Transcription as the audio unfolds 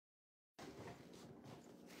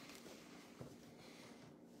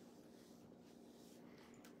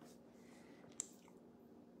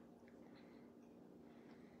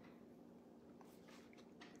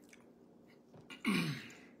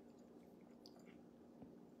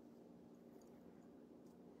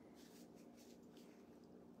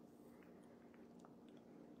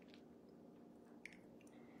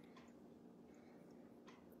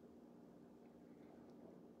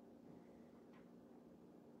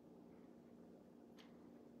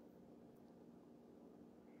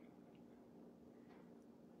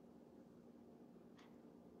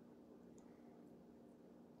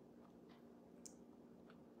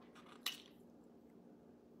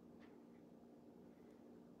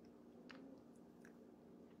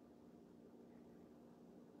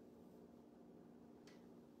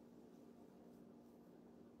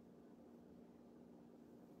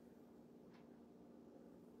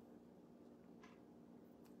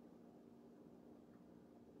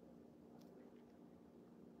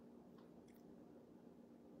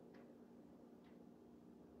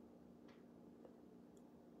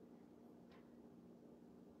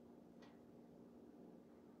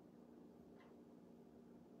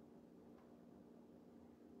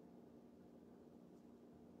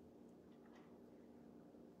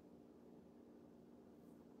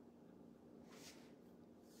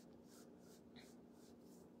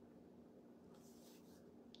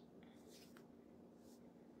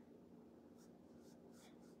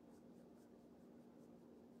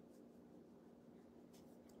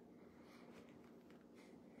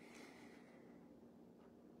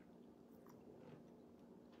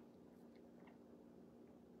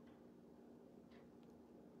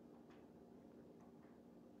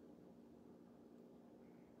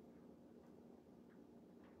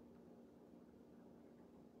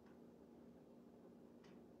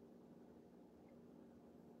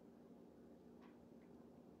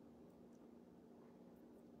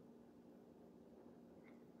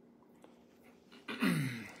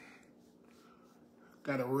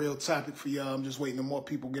Got a real topic for y'all. I'm just waiting till more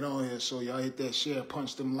people get on here. So y'all hit that share,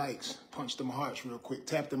 punch them likes, punch them hearts real quick.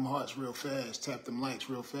 Tap them hearts real fast. Tap them likes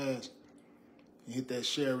real fast. And hit that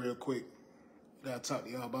share real quick. Gotta talk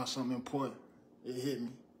to y'all about something important. It hit me.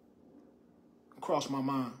 Crossed my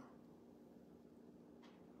mind.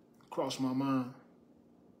 Crossed my mind.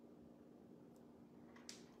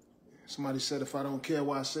 Somebody said if I don't care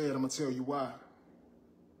why I said, I'm gonna tell you why. I'm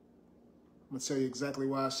gonna tell you exactly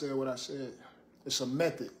why I said what I said. It's a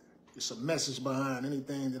method. It's a message behind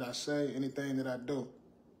anything that I say, anything that I do.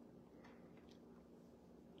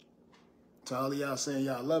 To all of y'all saying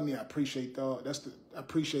y'all love me, I appreciate that. I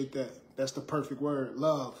appreciate that. That's the perfect word.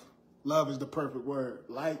 Love. Love is the perfect word.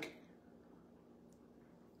 Like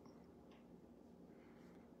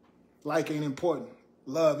ain't important.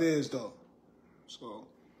 Love is though. So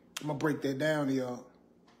I'm gonna break that down to y'all.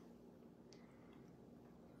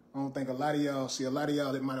 I don't think a lot of y'all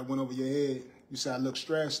that might have went over your head. You say I look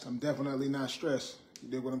stressed. I'm definitely not stressed. You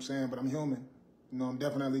dig what I'm saying? But I'm human. You know, I'm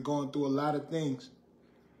definitely going through a lot of things.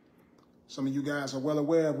 Some of you guys are well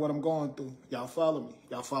aware of what I'm going through. Y'all follow me.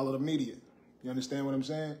 Y'all follow the media. You understand what I'm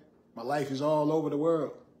saying? My life is all over the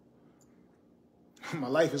world. My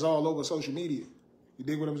life is all over social media. You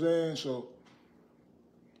dig what I'm saying? So,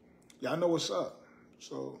 y'all know what's up.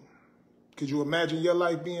 So, could you imagine your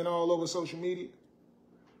life being all over social media?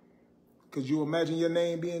 Could you imagine your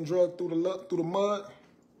name being dragged through the mud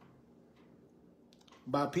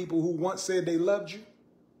by people who once said they loved you?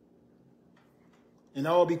 And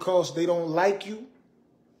all because they don't like you?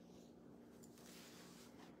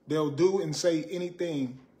 They'll do and say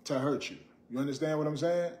anything to hurt you. You understand what I'm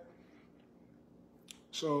saying?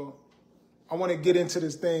 So I want to get into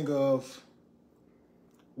this thing of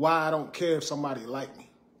why I don't care if somebody like me.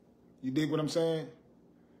 You dig what I'm saying?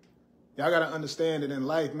 Y'all got to understand that in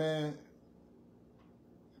life, man,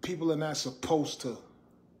 people are not supposed to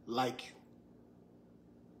like you.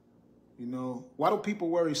 You know, why do people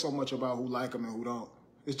worry so much about who like them and who don't?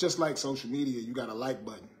 It's just like social media. You got a like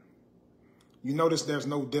button. You notice there's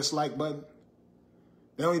no dislike button?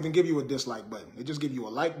 They don't even give you a dislike button. They just give you a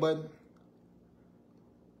like button,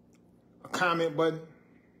 a comment button,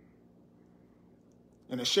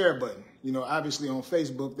 and a share button. You know, obviously on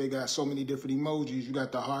Facebook, they got so many different emojis. You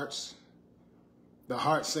got the hearts. The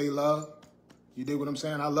hearts say love. You dig what I'm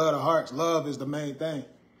saying? I love the hearts. Love is the main thing.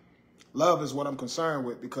 Love is what I'm concerned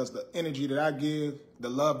with because the energy that I give, the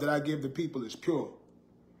love that I give to people is pure.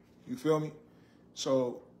 You feel me?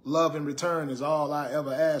 So love in return is all I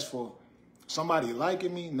ever ask for. Somebody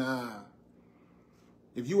liking me? Nah.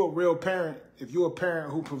 If you're a real parent, if you're a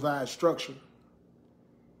parent who provides structure,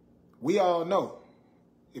 we all know,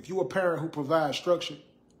 if you're a parent who provides structure,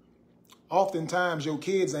 oftentimes your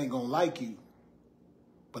kids ain't gonna like you,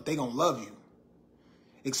 but they gonna love you.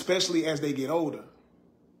 Especially as they get older.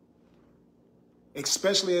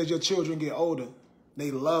 Especially as your children get older,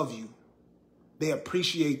 they love you. They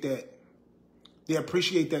appreciate that. They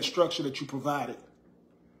appreciate that structure that you provided.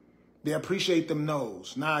 They appreciate them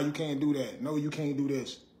no's. Nah, you can't do that. No, you can't do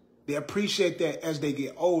this. They appreciate that as they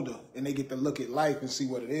get older and they get to look at life and see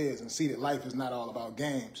what it is and see that life is not all about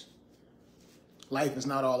games. Life is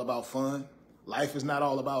not all about fun. Life is not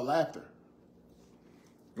all about laughter.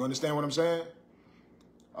 You understand what I'm saying?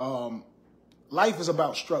 Life is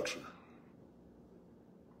about structure.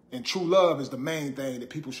 And true love is the main thing that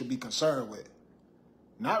people should be concerned with.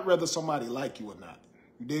 Not whether somebody like you or not.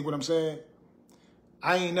 You dig what I'm saying?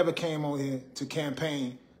 I ain't never came on here to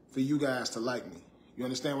campaign for you guys to like me. You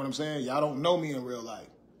understand what I'm saying? Y'all don't know me in real life.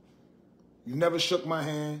 You never shook my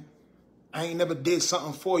hand. I ain't never did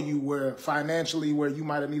something for you where financially where you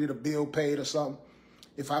might have needed a bill paid or something.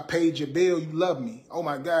 If I paid your bill, you love me. Oh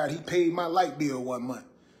my God, he paid my light bill 1 month.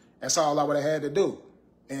 That's all I would have had to do.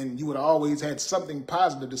 And you would have always had something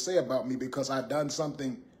positive to say about me because I done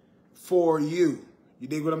something for you. You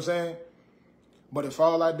dig what I'm saying? But if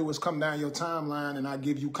all I do is come down your timeline and I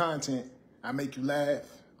give you content, I make you laugh,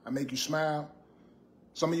 I make you smile.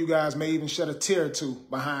 Some of you guys may even shed a tear or two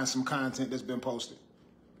behind some content that's been posted.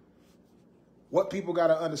 What people got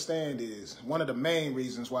to understand is one of the main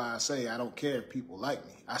reasons why I say I don't care if people like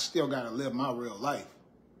me. I still got to live my real life.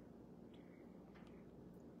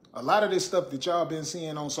 A lot of this stuff that y'all been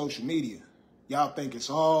seeing on social media, y'all think it's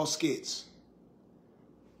all skits.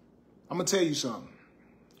 I'm going to tell you something.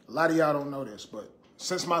 A lot of y'all don't know this, but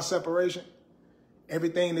since my separation,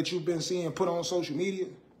 everything that you've been seeing put on social media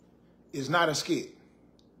is not a skit.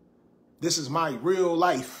 This is my real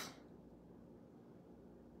life.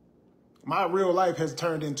 My real life has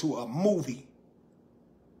turned into a movie.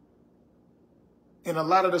 And a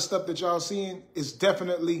lot of the stuff that y'all seeing is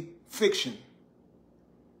definitely fiction.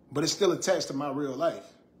 but it's still attached to my real life.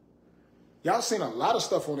 Y'all seen a lot of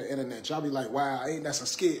stuff on the internet. Y'all be like, wow, ain't that's a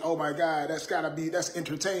skit? Oh my God, that's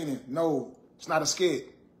entertaining. No, it's not a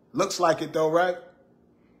skit. Looks like it though, right?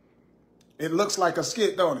 It looks like a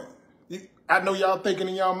skit, don't it? I know y'all thinking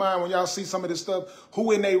in y'all mind when y'all see some of this stuff,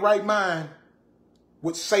 who in their right mind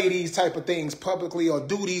would say these type of things publicly or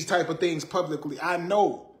do these type of things publicly? I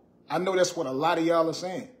know that's what a lot of y'all are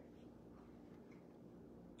saying.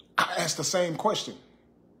 I asked the same question.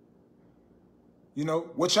 You know,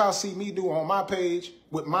 what y'all see me do on my page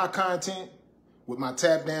with my content, with my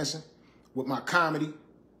tap dancing, with my comedy,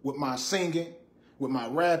 with my singing, with my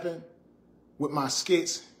rapping, with my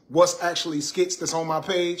skits, what's actually skits that's on my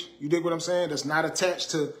page, you dig what I'm saying? That's not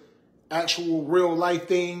attached to actual real life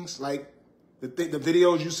things, like the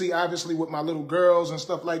videos you see, obviously, with my little girls and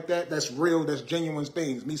stuff like that. That's real, that's genuine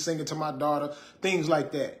things. Me singing to my daughter, things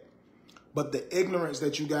like that. But the ignorance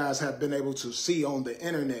that you guys have been able to see on the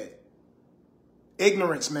internet,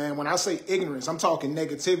 ignorance, man. When I say ignorance, I'm talking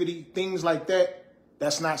negativity, things like that.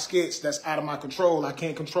 That's not skits. That's out of my control. I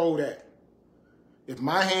can't control that. If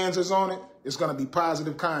my hands is on it, it's going to be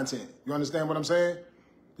positive content. You understand what I'm saying?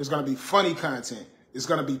 It's going to be funny content. It's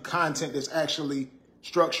going to be content that's actually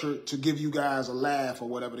structured to give you guys a laugh or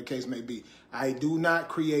whatever the case may be. I do not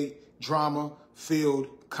create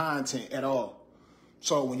drama-filled content at all.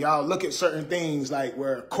 So when y'all look at certain things like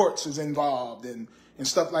where courts is involved and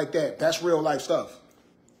stuff like that, that's real life stuff.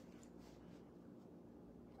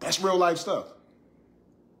 That's real life stuff.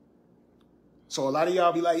 So a lot of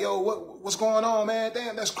y'all be like, yo, what's going on, man?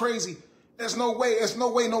 Damn, that's crazy. There's no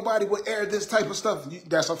way nobody would air this type of stuff.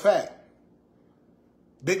 That's a fact.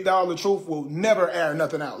 Big Dog LATRUTH will never air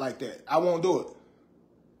nothing out like that. I won't do it.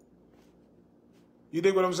 You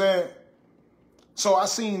dig what I'm saying? So I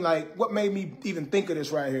seen like, what made me even think of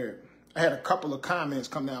this right here? I had a couple of comments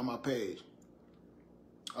come down my page.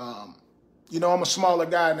 You know, I'm a smaller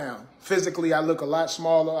guy now. Physically, I look a lot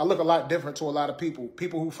smaller. I look a lot different to a lot of people.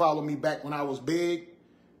 People who follow me back when I was big.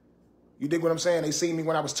 You dig what I'm saying? They see me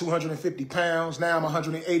when I was 250 pounds. Now I'm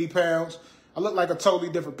 180 pounds. I look like a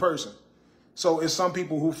totally different person. So it's some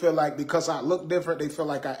people who feel like because I look different, they feel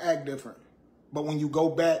like I act different. But when you go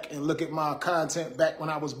back and look at my content back when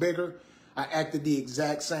I was bigger, I acted the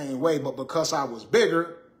exact same way. But because I was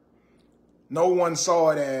bigger, no one saw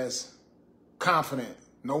it as confident.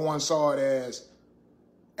 No one saw it as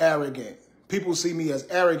arrogant. People see me as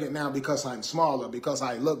arrogant now because I'm smaller, because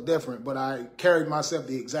I look different, but I carried myself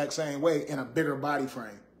the exact same way in a bigger body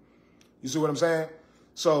frame. You see what I'm saying?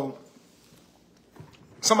 So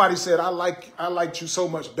somebody said, I liked you so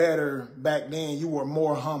much better back then. You were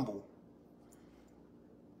more humble.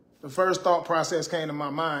 The first thought process came to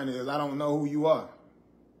my mind is, I don't know who you are.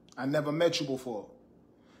 I never met you before.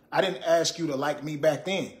 I didn't ask you to like me back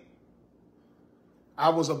then. I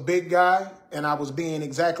was a big guy, and I was being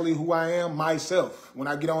exactly who I am, myself. When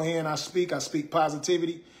I get on here and I speak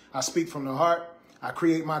positivity. I speak from the heart. I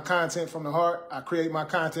create my content from the heart. I create my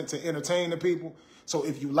content to entertain the people. So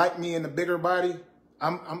if you like me in the bigger body,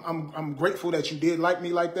 I'm grateful that you did like me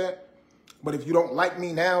like that. But if you don't like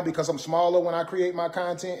me now because I'm smaller when I create my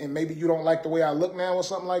content, and maybe you don't like the way I look now or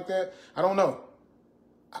something like that, I don't know.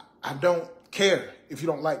 I don't care if you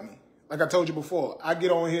don't like me. Like I told you before, I get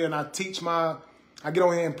on here and I get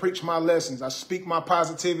on here and preach my lessons. I speak my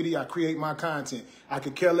positivity. I create my content. I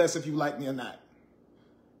could care less if you like me or not.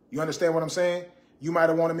 You understand what I'm saying? You might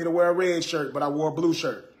have wanted me to wear a red shirt, but I wore a blue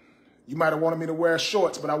shirt. You might have wanted me to wear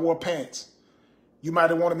shorts, but I wore pants. You might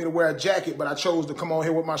have wanted me to wear a jacket, but I chose to come on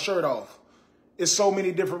here with my shirt off. It's so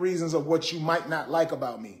many different reasons of what you might not like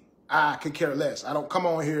about me. I could care less. I don't come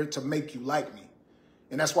on here to make you like me.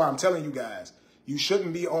 And that's why I'm telling you guys, you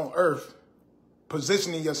shouldn't be on earth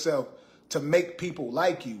positioning yourself to make people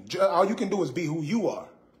like you. All you can do is be who you are.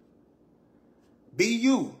 Be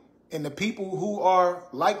you. And the people who are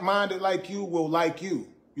like-minded like you will like you.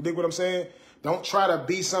 You dig what I'm saying? Don't try to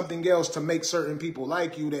be something else to make certain people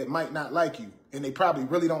like you that might not like you. And they probably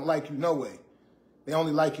really don't like you no way. They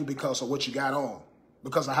only like you because of what you got on.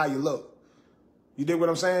 Because of how you look. You dig what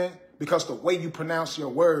I'm saying? Because the way you pronounce your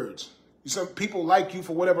words. Some people like you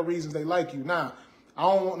for whatever reasons they like you. Now, I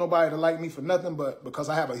don't want nobody to like me for nothing but because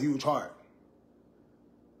I have a huge heart.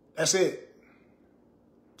 That's it.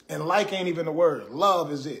 And like ain't even the word.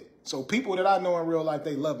 Love is it. So people that I know in real life,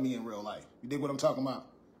 they love me in real life. You dig what I'm talking about?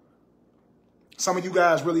 Some of you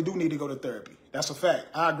guys really do need to go to therapy. That's a fact.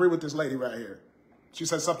 I agree with this lady right here. She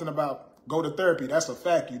said something about go to therapy. That's a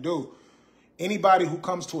fact. You do. Anybody who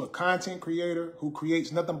comes to a content creator who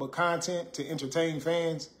creates nothing but content to entertain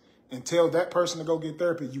fans and tell that person to go get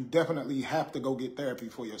therapy, you definitely have to go get therapy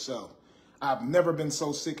for yourself. I've never been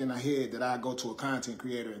so sick in the head that I go to a content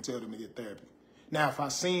creator and tell them to get therapy. Now, if I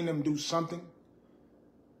seen them do something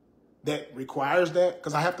that requires that,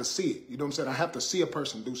 because I have to see it, you know what I'm saying? I have to see a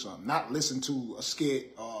person do something, not listen to a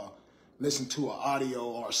skit or listen to an audio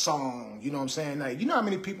or a song, you know what I'm saying? Like, you know how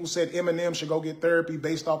many people said Eminem should go get therapy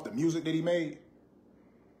based off the music that he made?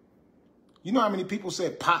 You know how many people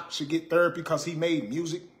said Pop should get therapy because he made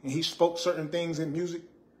music and he spoke certain things in music?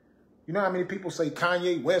 You know how many people say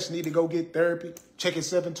Kanye West need to go get therapy, check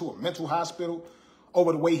himself into a mental hospital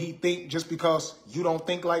over the way he think just because you don't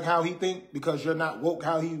think like how he think, because you're not woke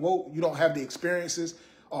how he woke, you don't have the experiences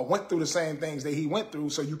or went through the same things that he went through,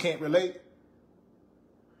 so you can't relate?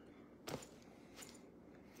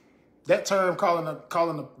 That term, calling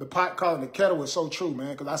the pot calling the kettle, is so true,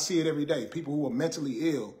 man, because I see it every day. People who are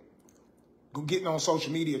mentally ill getting on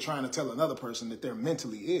social media trying to tell another person that they're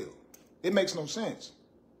mentally ill. It makes no sense.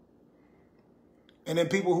 And then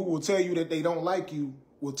people who will tell you that they don't like you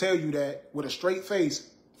will tell you that with a straight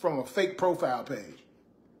face from a fake profile page.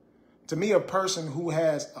 To me, a person who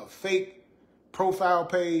has a fake profile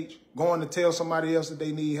page going to tell somebody else that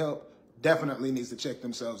they need help definitely needs to check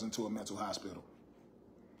themselves into a mental hospital.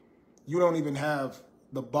 You don't even have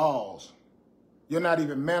the balls. You're not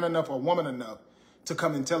even man enough or woman enough to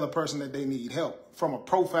come and tell a person that they need help from a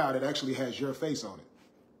profile that actually has your face on it.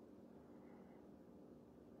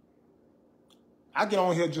 I get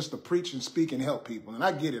on here just to preach and speak and help people, and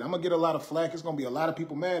I get it. I'm going to get a lot of flack. It's going to be a lot of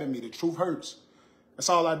people mad at me. The truth hurts. That's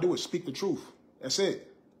all I do is speak the truth. That's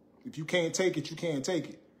it. If you can't take it, you can't take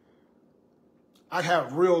it. I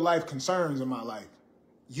have real life concerns in my life.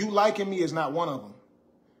 You liking me is not one of them.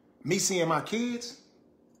 Me seeing my kids,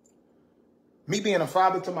 me being a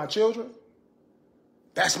father to my children,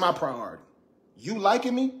 that's my priority. You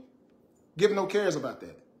liking me, give no cares about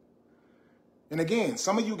that. And again,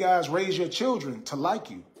 some of you guys raise your children to like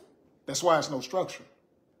you. That's why it's no structure.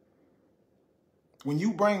 When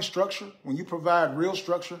you bring structure, when you provide real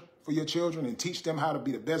structure for your children and teach them how to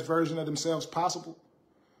be the best version of themselves possible,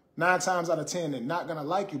 9 times out of 10, they're not going to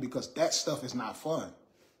like you because that stuff is not fun.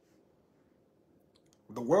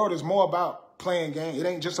 The world is more about playing games. It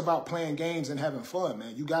ain't just about playing games and having fun,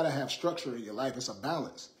 man. You got to have structure in your life. It's a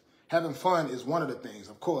balance. Having fun is one of the things,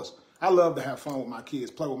 of course. I love to have fun with my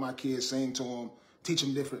kids, play with my kids, sing to them, teach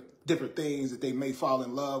them different things that they may fall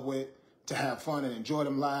in love with, to have fun and enjoy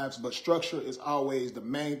them lives. But structure is always the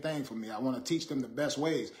main thing for me. I want to teach them the best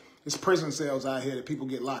ways. It's prison cells out here that people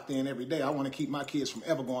get locked in every day. I want to keep my kids from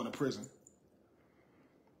ever going to prison.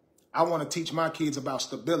 I want to teach my kids about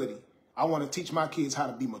stability. I want to teach my kids how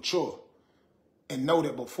to be mature and know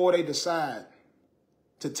that before they decide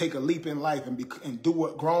to take a leap in life and do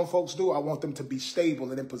what grown folks do, I want them to be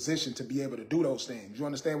stable and in position to be able to do those things. You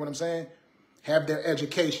understand what I'm saying? Have their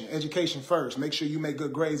education. Education first. Make sure you make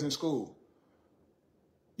good grades in school.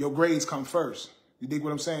 Your grades come first. You dig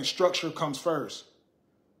what I'm saying? Structure comes first.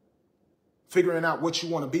 Figuring out what you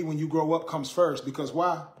want to be when you grow up comes first. Because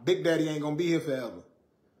why? Big Daddy ain't going to be here forever.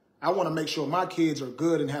 I want to make sure my kids are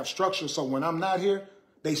good and have structure so when I'm not here,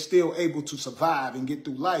 they still able to survive and get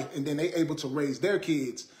through life, and then they able to raise their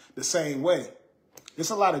kids the same way.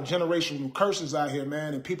 There's a lot of generational curses out here,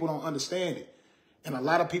 man, and people don't understand it. And a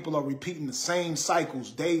lot of people are repeating the same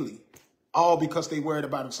cycles daily, all because they worried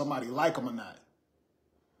about if somebody like them or not.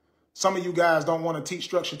 Some of you guys don't want to teach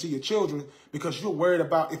structure to your children because you're worried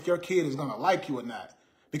about if your kid is going to like you or not,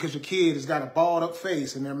 because your kid has got a balled up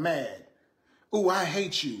face and they're mad. Ooh, I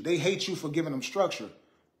hate you. They hate you for giving them structure.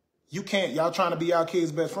 You can't. Y'all trying to be our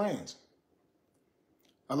kids' best friends.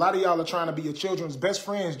 A lot of y'all are trying to be your children's best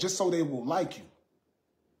friends just so they will like you.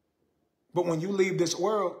 But when you leave this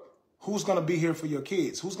world, who's going to be here for your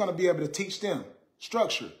kids? Who's going to be able to teach them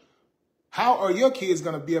structure? How are your kids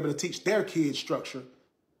going to be able to teach their kids structure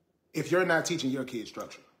if you're not teaching your kids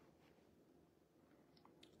structure?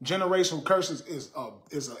 Generational curses is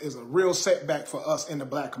a real setback for us in the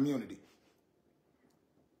Black community.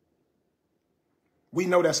 We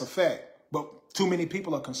know that's a fact, but too many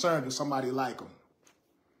people are concerned if somebody like them.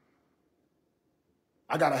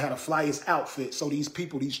 I got to have the flyest outfit so these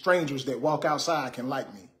people, these strangers that walk outside can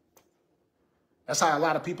like me. That's how a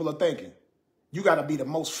lot of people are thinking. You got to be the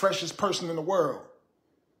most freshest person in the world.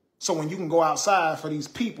 So when you can go outside for these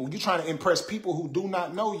people, you're trying to impress people who do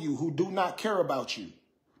not know you, who do not care about you.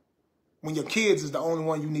 When your kids is the only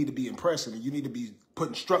one you need to be impressing, and you need to be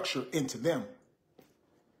putting structure into them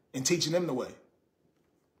and teaching them the way.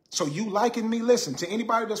 So you liking me, listen, to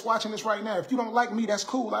anybody that's watching this right now, if you don't like me, that's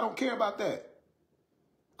cool. I don't care about that.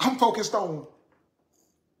 I'm focused on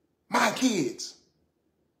my kids.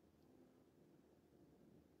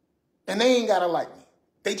 And they ain't got to like me.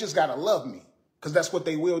 They just got to love me because that's what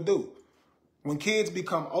they will do. When kids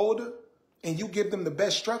become older and you give them the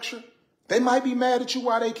best structure, they might be mad at you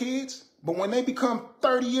while they kids, but when they become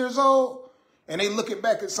 30 years old and they looking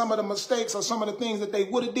back at some of the mistakes or some of the things that they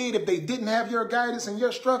would have did if they didn't have your guidance and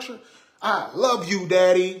your structure, I love you,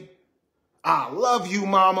 daddy. I love you,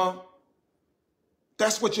 mama.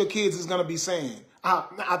 That's what your kids is going to be saying.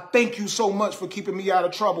 I thank you so much for keeping me out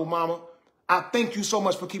of trouble, mama. I thank you so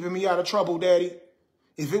much for keeping me out of trouble, daddy.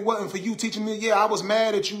 If it wasn't for you teaching me, yeah, I was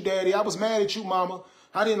mad at you, daddy. I was mad at you, mama.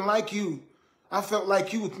 I didn't like you. I felt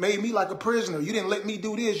like you made me like a prisoner. You didn't let me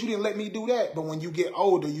do this. You didn't let me do that. But when you get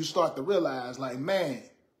older, you start to realize, like, man,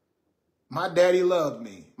 my daddy loved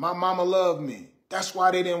me. My mama loved me. That's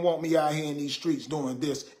why they didn't want me out here in these streets doing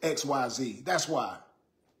this, X, Y, Z. That's why.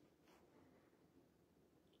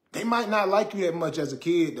 They might not like you that much as a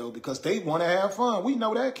kid, though, because they want to have fun. We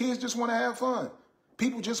know that. Kids just want to have fun.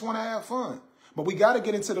 People just want to have fun. But we got to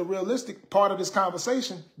get into the realistic part of this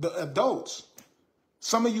conversation, the adults.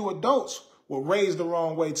 Some of you adults were raised the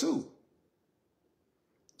wrong way, too.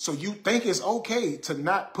 So you think it's okay to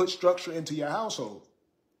not put structure into your household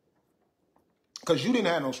because you didn't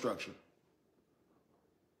have no structure.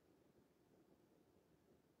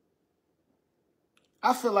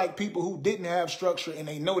 I feel like people who didn't have structure and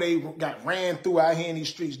they know they got ran through out here in these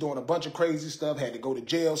streets doing a bunch of crazy stuff, had to go to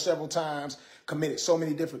jail several times, committed so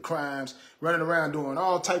many different crimes, running around doing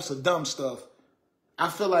all types of dumb stuff. I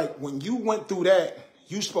feel like when you went through that,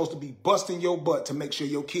 you're supposed to be busting your butt to make sure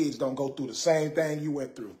your kids don't go through the same thing you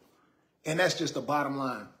went through. And that's just the bottom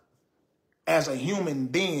line. As a human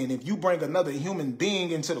being, if you bring another human being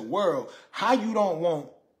into the world, how you don't want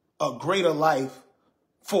a greater life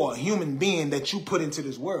for a human being that you put into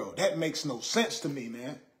this world? That makes no sense to me,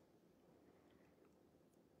 man.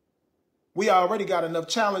 We already got enough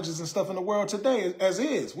challenges and stuff in the world today as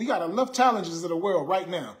is. We got enough challenges in the world right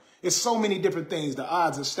now. It's so many different things. The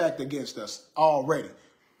odds are stacked against us already.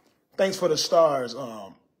 Thanks for the stars,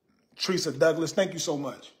 Teresa Douglas. Thank you so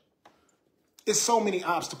much. It's so many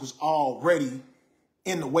obstacles already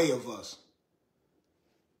in the way of us.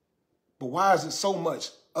 But why is it so much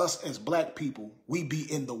us as black people, we be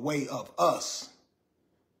in the way of us?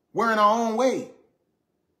 We're in our own way.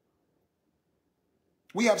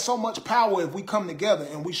 We have so much power if we come together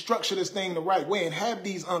and we structure this thing the right way and have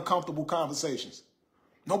these uncomfortable conversations.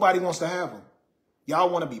 Nobody wants to have them. Y'all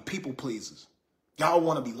want to be people pleasers. Y'all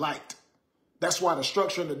want to be liked. That's why the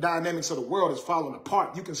structure and the dynamics of the world is falling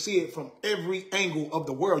apart. You can see it from every angle of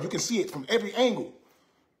the world. You can see it from every angle.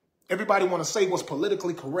 Everybody want to say what's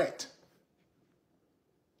politically correct.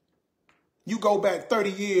 You go back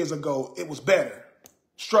 30 years ago, it was better.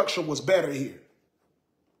 Structure was better here.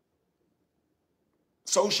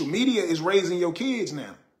 Social media is raising your kids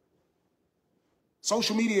now.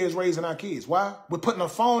 Social media is raising our kids. Why? We're putting a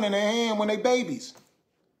phone in their hand when they babies.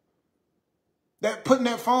 That putting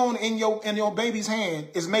that phone in your baby's hand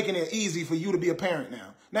is making it easy for you to be a parent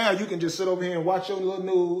now. Now you can just sit over here and watch your little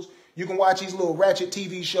news. You can watch these little ratchet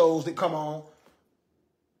TV shows that come on.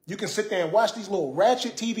 You can sit there and watch these little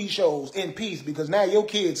ratchet TV shows in peace because now your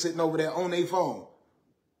kid's sitting over there on their phone.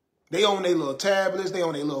 They own their little tablets. They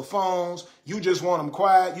own their little phones. You just want them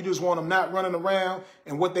quiet. You just want them not running around.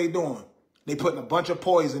 And what they doing? They putting a bunch of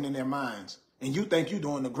poison in their minds. And you think you're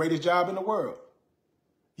doing the greatest job in the world.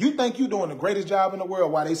 You think you're doing the greatest job in the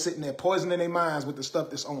world while they sitting there poisoning their minds with the stuff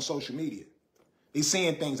that's on social media. They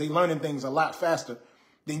seeing things. They learning things a lot faster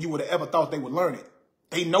than you would have ever thought they would learn it.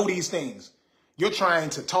 They know these things. You're trying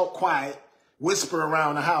to talk quiet, whisper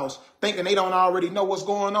around the house, thinking they don't already know what's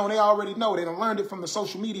going on. They already know. They done learned it from the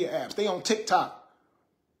social media apps. They on TikTok.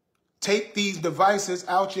 Take these devices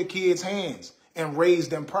out your kids' hands and raise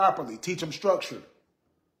them properly. Teach them structure.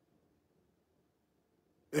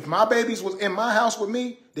 If my babies was in my house with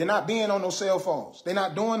me, they're not being on those cell phones. They're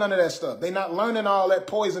not doing none of that stuff. They're not learning all that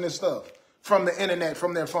poisonous stuff from the internet,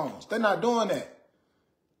 from their phones. They're not doing that.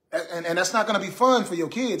 And that's not going to be fun for your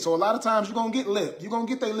kids. So a lot of times you're going to get lipped. You're going to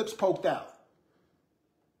get their lips poked out.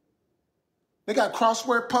 They got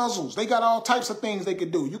crossword puzzles. They got all types of things they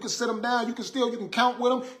can do. You can sit them down. You can count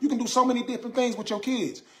with them. You can do so many different things with your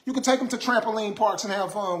kids. You can take them to trampoline parks and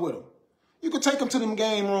have fun with them. You can take them to them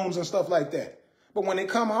game rooms and stuff like that. But when they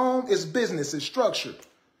come home, it's business, it's structure.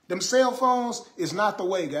 Them cell phones is not the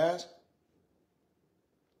way, guys.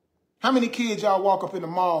 How many kids y'all walk up in the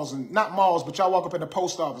malls, and not malls, but y'all walk up in the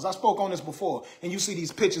post office? I spoke on this before, and you see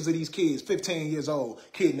these pictures of these kids, 15 years old,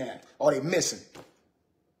 kidnapped, or they missing.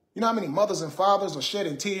 You know how many mothers and fathers are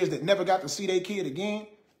shedding tears that never got to see their kid again?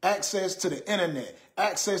 Access to the internet,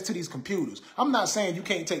 access to these computers. I'm not saying you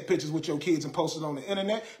can't take pictures with your kids and post it on the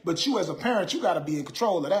internet, but you as a parent, you got to be in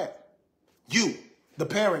control of that. You. The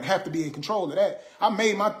parent have to be in control of that. I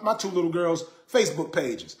made my two little girls Facebook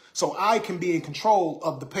pages so I can be in control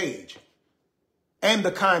of the page and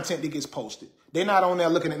the content that gets posted. They're not on there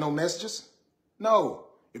looking at no messages. No.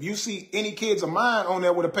 If you see any kids of mine on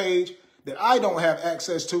there with a page that I don't have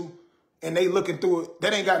access to and they looking through it,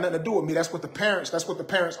 that ain't got nothing to do with me. That's what the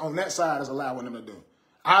parents on that side is allowing them to do.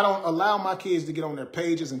 I don't allow my kids to get on their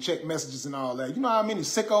pages and check messages and all that. You know how many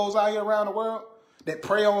sickos out here around the world that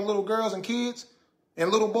prey on little girls and kids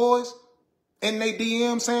and little boys in they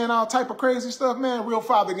DM saying all type of crazy stuff? Man, real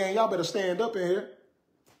father gang, y'all better stand up in here.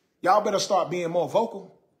 Y'all better start being more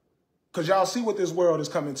vocal because y'all see what this world is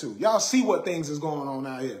coming to. Y'all see what things is going on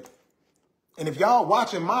out here. And if y'all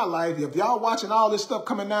watching my life, if y'all watching all this stuff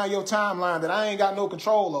coming down your timeline that I ain't got no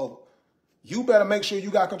control over, you better make sure you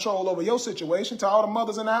got control over your situation. To all the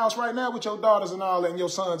mothers in the house right now with your daughters and all that and your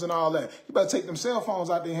sons and all that, you better take them cell phones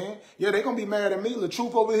out their hand. Yeah, they're going to be mad at me.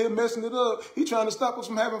 LATRUTH over here messing it up. He trying to stop us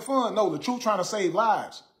from having fun. No, LATRUTH trying to save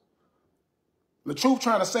lives. LATRUTH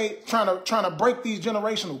trying to break these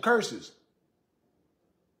generational curses.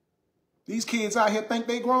 These kids out here think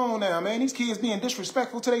they grown now, man. These kids being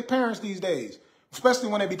disrespectful to their parents these days, especially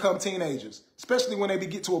when they become teenagers, especially when they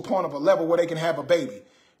get to a point of a level where they can have a baby.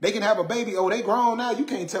 They can have a baby. Oh, they grown now. You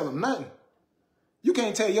can't tell them nothing. You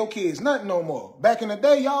can't tell your kids nothing no more. Back in the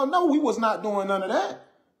day, y'all know we was not doing none of that.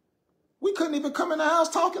 We couldn't even come in the house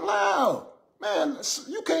talking loud. Man,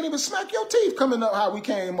 you can't even smack your teeth coming up how we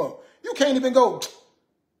came up. You can't even go.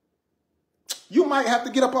 You might have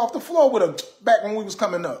to get up off the floor with a back when we was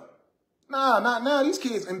coming up. Nah, not now. These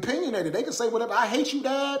kids opinionated. They can say whatever. I hate you,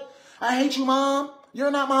 Dad. I hate you, Mom. You're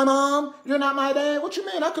not my mom. You're not my dad. What you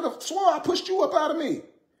mean? I could have swore I pushed you up out of me.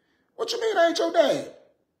 What you mean I ain't your dad?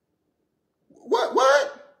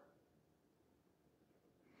 What?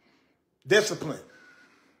 Discipline.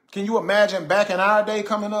 Can you imagine back in our day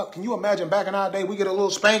coming up? Can you imagine back in our day we get a little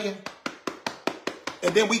spanking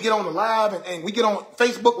and then we get on the live and we get on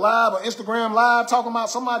Facebook Live or Instagram Live talking about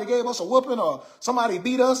somebody gave us a whooping or somebody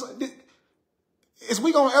beat us? Is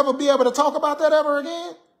we going to ever be able to talk about that ever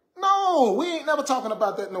again? No, we ain't never talking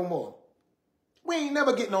about that no more. We ain't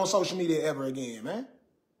never getting on social media ever again, man.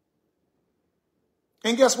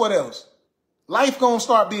 And guess what else? Life gonna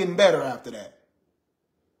start being better after that.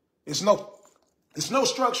 It's no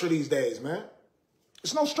structure these days, man.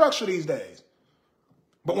 It's no structure these days.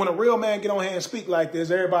 But when a real man get on here and speak like this,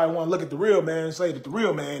 everybody want to look at the real man and say that the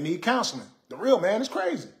real man need counseling. The real man is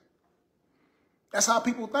crazy. That's how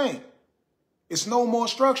people think. It's no more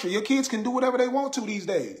structure. Your kids can do whatever they want to these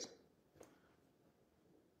days.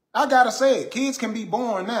 I gotta say it. Kids can be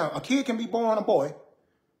born now. A kid can be born a boy.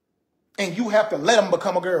 And you have to let them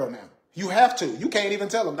become a girl now. You have to. You can't even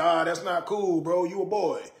tell them, nah, that's not cool, bro. You a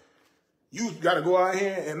boy. You got to go out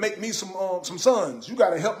here and make me some sons. You got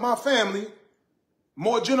to help my family.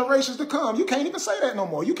 More generations to come. You can't even say that no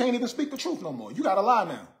more. You can't even speak the truth no more. You got to lie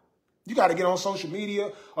now. You got to get on social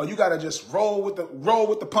media or you got to just roll with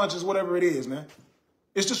the punches, whatever it is, man.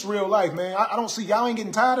 It's just real life, man. I don't see y'all ain't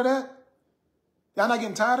getting tired of that. Y'all not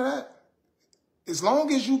getting tired of that? As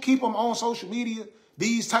long as you keep them on social media,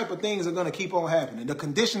 these type of things are going to keep on happening. The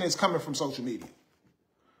conditioning is coming from social media.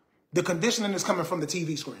 The conditioning is coming from the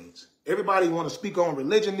TV screens. Everybody want to speak on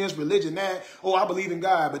religion this, religion that. Oh, I believe in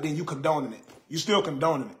God, but then you condoning it. You still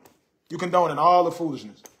condoning it. You condoning all the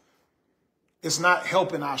foolishness. It's not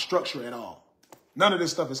helping our structure at all. None of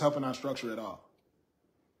this stuff is helping our structure at all.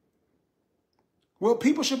 Well,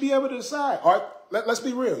 people should be able to decide. All right, let's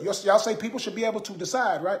be real. Y'all say people should be able to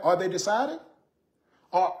decide, right? Are they deciding?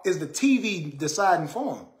 Or is the TV deciding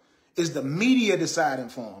for them? Is the media deciding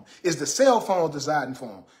for them? Is the cell phone deciding for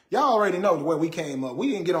them? Y'all already know the way we came up. We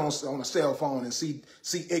didn't get on a cell phone and see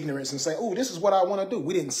ignorance and say, oh, this is what I want to do.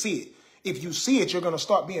 We didn't see it. If you see it, you're going to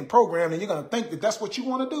start being programmed and you're going to think that that's what you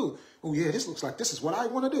want to do. Oh, yeah, this looks like this is what I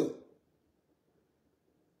want to do.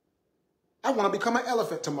 I want to become an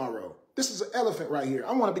elephant tomorrow. This is an elephant right here.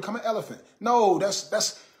 I want to become an elephant. No,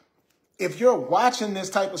 that's if you're watching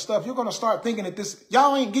this type of stuff, you're going to start thinking that this,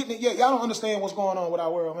 y'all ain't getting it yet. Y'all don't understand what's going on with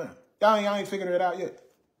our world, man. Y'all ain't figuring it out yet.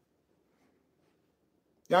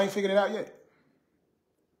 Y'all ain't figured it out yet.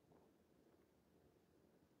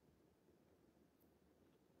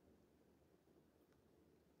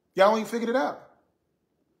 Y'all ain't figured it out.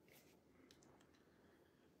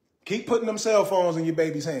 Keep putting them cell phones in your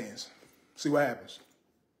baby's hands. See what happens.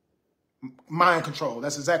 Mind control.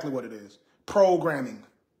 That's exactly what it is. Programming.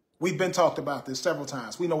 We've been talked about this several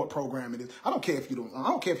times. We know what programming is. I don't care if you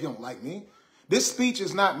don't like me. This speech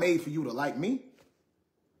is not made for you to like me.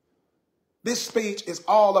 This speech is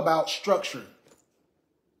all about structure.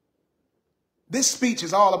 This speech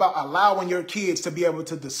is all about allowing your kids to be able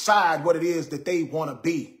to decide what it is that they want to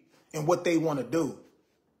be and what they want to do.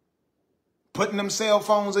 Putting them cell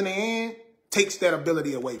phones in the hand takes that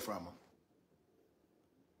ability away from them.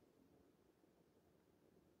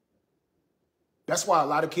 That's why a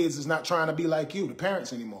lot of kids is not trying to be like you, the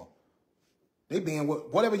parents, anymore. They being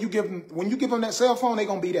whatever you give them. When you give them that cell phone, they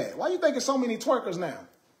gonna be that. Why you think there's so many twerkers now?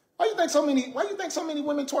 Why you think so many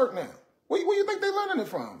women twerk now? Where you think they learning it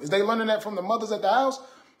from? Is they learning that from the mothers at the house,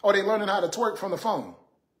 or they learning how to twerk from the phone?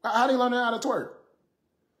 How they learning how to twerk?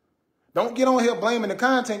 Don't get on here blaming the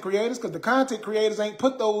content creators, because the content creators didn't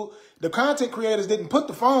put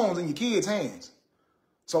the phones in your kids' hands.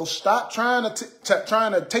 So stop trying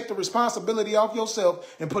to take the responsibility off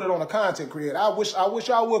yourself and put it on a content creator. I wish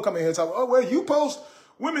y'all would come in here and talk, oh, well, you post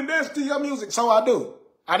women dance to your music. So I do.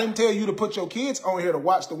 I didn't tell you to put your kids on here to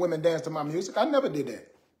watch the women dance to my music. I never did that.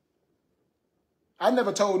 I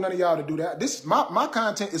never told none of y'all to do that. My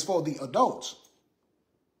content is for the adults.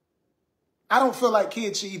 I don't feel like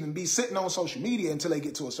kids should even be sitting on social media until they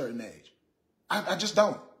get to a certain age. I just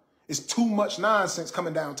don't. It's too much nonsense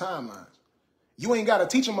coming down timelines. You ain't got to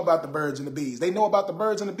teach them about the birds and the bees. They know about the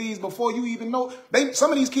birds and the bees before you even know.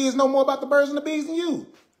 Some of these kids know more about the birds and the bees than you.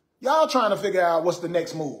 Y'all trying to figure out what's the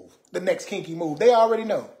next move, the next kinky move. They already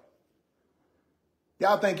know.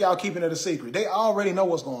 Y'all think y'all keeping it a secret. They already know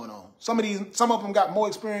what's going on. Some of them got more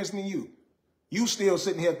experience than you. You still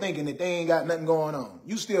sitting here thinking that they ain't got nothing going on.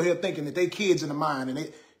 You still here thinking that they kids in the mind.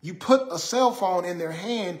 And you put a cell phone in their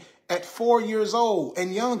hand at 4 years old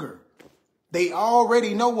and younger. They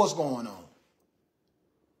already know what's going on.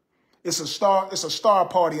 It's a star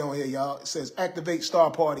party on here, y'all. It says activate star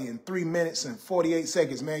party in 3 minutes and 48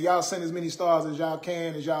 seconds, man. Y'all send as many stars as y'all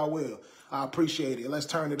can, as y'all will. I appreciate it. Let's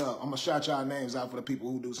turn it up. I'm going to shout y'all names out for the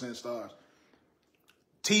people who do send stars.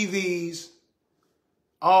 TVs,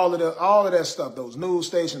 all of that stuff, those news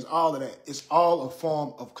stations, all of that. It's all a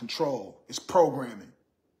form of control. It's programming.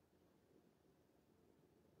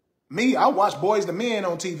 Me, I watched Boys to Men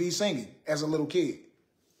on TV singing as a little kid.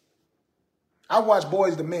 I watched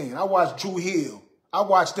Boys to Men. I watched Drew Hill. I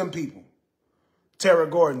watched them people. Tara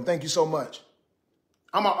Gordon, thank you so much.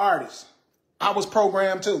 I'm an artist. I was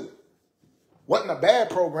programmed too. Wasn't a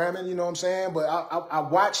bad programming, you know what I'm saying? But I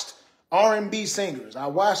watched R&B singers. I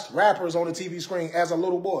watched rappers on the TV screen as a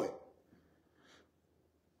little boy.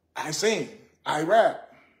 I sing. I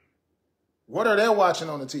rap. What are they watching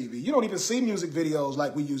on the TV? You don't even see music videos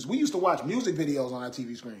like we used. We used to watch music videos on our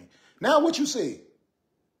TV screen. Now what you see?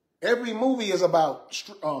 Every movie is about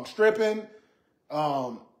stripping.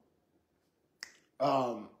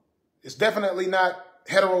 It's definitely not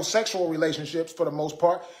heterosexual relationships for the most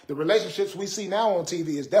part. The relationships we see now on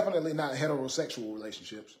TV is definitely not heterosexual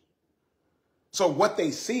relationships. So what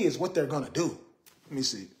they see is what they're going to do. Let me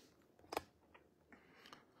see.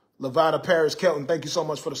 Levada Paris Kelton, thank you so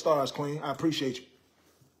much for the stars, Queen. I appreciate you.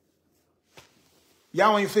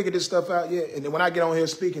 Y'all ain't figured this stuff out yet. And then when I get on here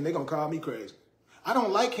speaking, they're going to call me crazy. I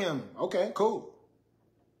don't like him. Okay, cool.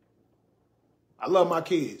 I love my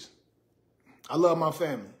kids. I love my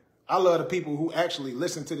family. I love the people who actually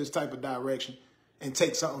listen to this type of direction and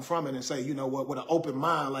take something from it and say, you know what, with an open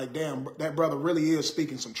mind, like, damn, that brother really is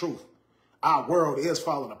speaking some truth. Our world is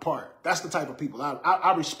falling apart. That's the type of people.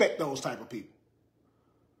 I respect those type of people.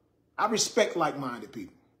 I respect like-minded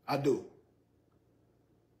people. I do.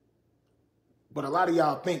 But a lot of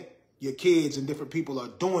y'all think your kids and different people are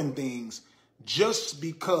doing things just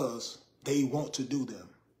because they want to do them.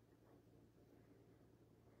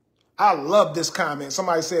 I love this comment.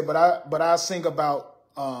 Somebody said, but I sing about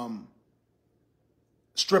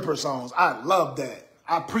stripper songs. I love that.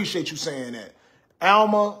 I appreciate you saying that.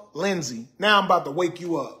 Alma Lindsay, now I'm about to wake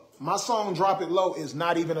you up. My song Drop It Low is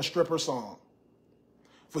not even a stripper song.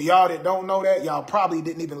 For y'all that don't know that, y'all probably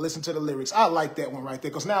didn't even listen to the lyrics. I like that one right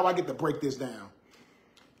there because now I get to break this down.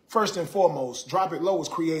 First and foremost, Drop It Low was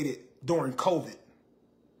created during COVID.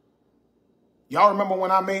 Y'all remember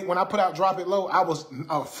when I put out Drop It Low, I was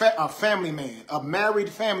a family man, a married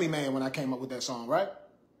family man when I came up with that song, right?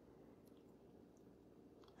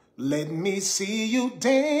 Let me see you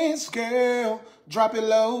dance, girl. Drop it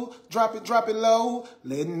low, drop it low.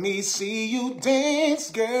 Let me see you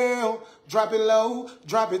dance, girl. Drop it low,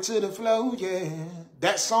 drop it to the floor, yeah.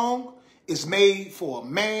 That song is made for a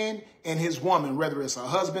man and his woman, whether it's a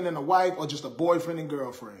husband and a wife or just a boyfriend and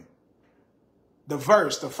girlfriend. The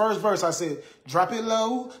first verse, I said, drop it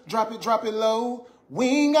low, drop it low. We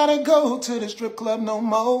ain't gotta go to the strip club no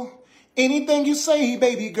more. Anything you say,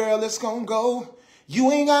 baby girl, it's gonna go.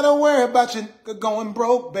 You ain't gotta worry about you going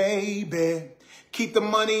broke, baby. Keep the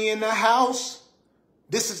money in the house.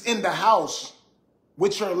 This is in the house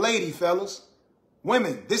with your lady, fellas.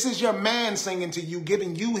 Women, this is your man singing to you,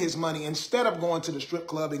 giving you his money instead of going to the strip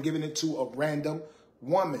club and giving it to a random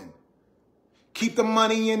woman. Keep the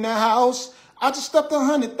money in the house. I just stuffed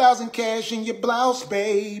 100,000 cash in your blouse,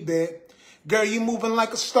 baby. Girl, you moving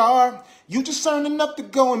like a star. You just earned enough to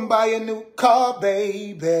go and buy a new car,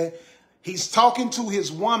 baby. He's talking to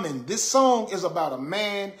his woman. This song is about a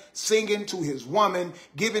man singing to his woman,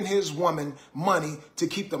 giving his woman money to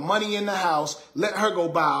keep the money in the house, let her go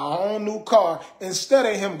buy a whole new car, instead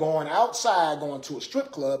of him going outside, going to a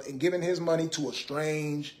strip club and giving his money to a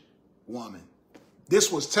strange woman.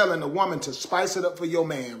 This was telling the woman to spice it up for your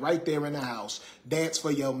man right there in the house. Dance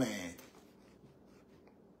for your man.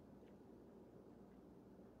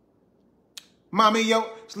 Mommy, yo,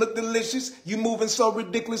 look delicious. You moving so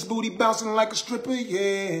ridiculous, booty bouncing like a stripper,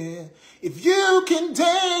 yeah. If you can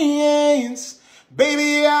dance,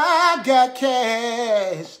 baby, I got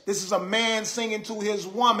cash. This is a man singing to his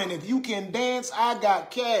woman. If you can dance, I got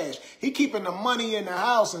cash. He keeping the money in the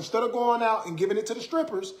house. Instead of going out and giving it to the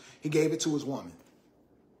strippers, he gave it to his woman.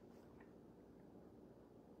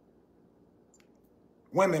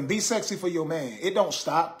 Women, be sexy for your man. It don't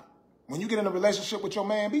stop. When you get in a relationship with your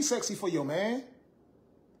man, be sexy for your man.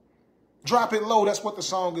 Drop it low. That's what the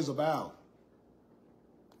song is about.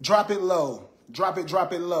 Drop it low. Drop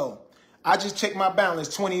it low. I just checked my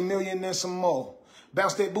balance, 20 million and some more.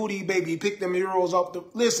 Bounce that booty, baby. Pick them euros off the...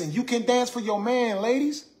 Listen, you can dance for your man,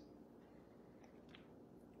 ladies.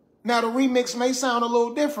 Now, the remix may sound a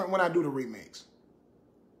little different when I do the remix.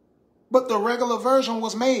 But the regular version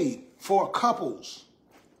was made for couples.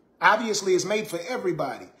 Obviously, it's made for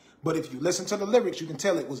everybody. But if you listen to the lyrics, you can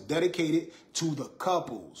tell it was dedicated to the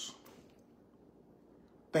couples.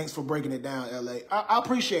 Thanks for breaking it down, LA. I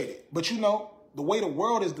appreciate it. But you know, the way the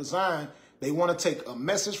world is designed, they want to take a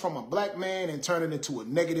message from a black man and turn it into a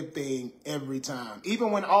negative thing every time.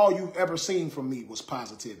 Even when all you've ever seen from me was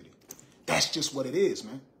positivity. That's just what it is,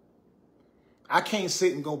 man. I can't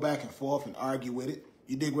sit and go back and forth and argue with it.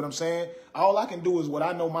 You dig what I'm saying? All I can do is what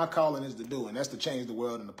I know my calling is to do, and that's to change the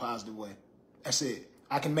world in a positive way. That's it.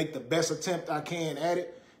 I can make the best attempt I can at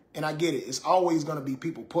it, and I get it. It's always going to be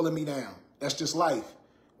people pulling me down. That's just life.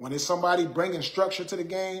 When it's somebody bringing structure to the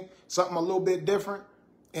game, something a little bit different,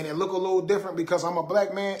 and it look a little different because I'm a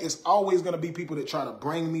black man, it's always going to be people that try to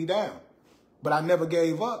bring me down. But I never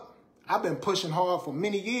gave up. I've been pushing hard for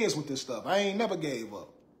many years with this stuff. I ain't never gave up.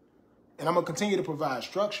 And I'm going to continue to provide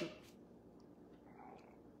structure.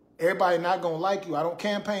 Everybody not going to like you. I don't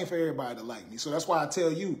campaign for everybody to like me. So that's why I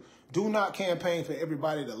tell you, do not campaign for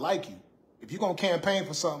everybody to like you. If you're going to campaign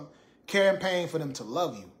for something, campaign for them to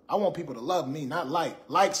love you. I want people to love me, not like.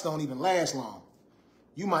 Likes don't even last long.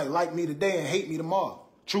 You might like me today and hate me tomorrow.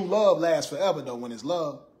 True love lasts forever, though, when it's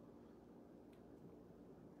love.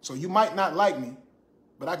 So you might not like me,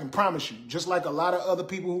 but I can promise you, just like a lot of other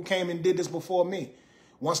people who came and did this before me,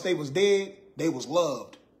 once they was dead, they was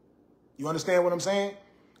loved. You understand what I'm saying?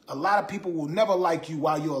 A lot of people will never like you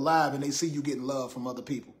while you're alive and they see you getting love from other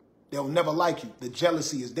people. They'll never like you. The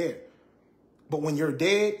jealousy is there. But when you're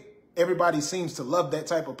dead, everybody seems to love that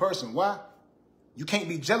type of person. Why? You can't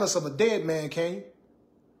be jealous of a dead man, can you?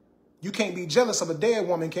 You can't be jealous of a dead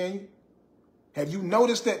woman, can you? Have you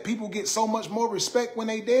noticed that people get so much more respect when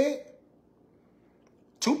they dead?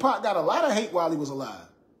 Tupac got a lot of hate while he was alive.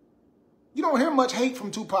 You don't hear much hate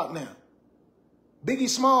from Tupac now. Biggie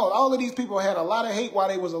Small, all of these people had a lot of hate while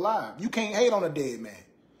they was alive. You can't hate on a dead man.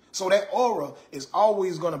 So that aura is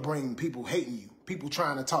always going to bring people hating you, people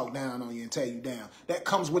trying to talk down on you and tear you down. That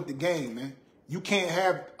comes with the game, man. You can't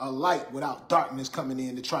have a light without darkness coming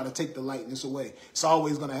in to try to take the lightness away. It's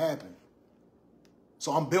always going to happen.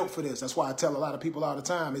 So I'm built for this. That's why I tell a lot of people all the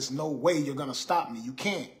time, it's no way you're going to stop me. You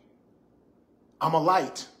can't. I'm a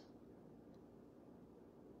light.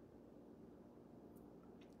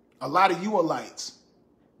 A lot of you are lights,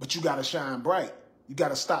 but you got to shine bright. You got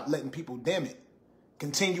to stop letting people dim it.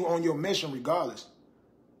 Continue on your mission regardless.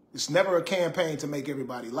 It's never a campaign to make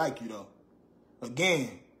everybody like you, though.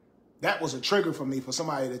 Again, that was a trigger for me for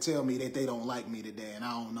somebody to tell me that they don't like me today and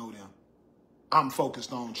I don't know them. I'm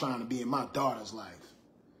focused on trying to be in my daughter's life.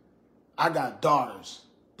 I got daughters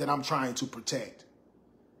that I'm trying to protect.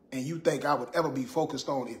 And you think I would ever be focused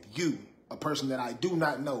on if you, a person that I do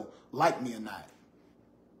not know, like me or not.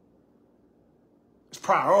 It's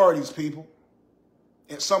priorities, people.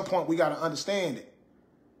 At some point, we got to understand it.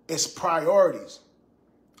 It's priorities.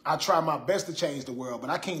 I try my best to change the world, but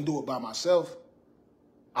I can't do it by myself.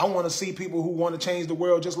 I want to see people who want to change the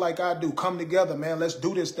world just like I do. Come together, man. Let's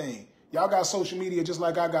do this thing. Y'all got social media just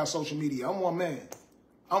like I got social media. I'm one man.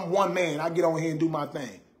 I'm one man. I get on here and do my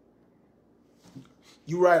thing.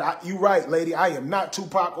 You right, lady. I am not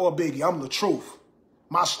Tupac or Biggie. I'm LATRUTH.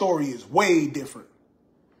 My story is way different.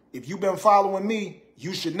 If you've been following me,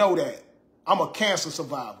 you should know that. I'm a cancer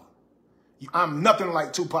survivor. I'm nothing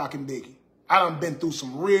like Tupac and Biggie. I done been through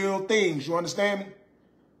some real things, you understand me?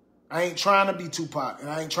 I ain't trying to be Tupac and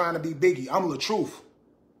I ain't trying to be Biggie. I'm LATRUTH.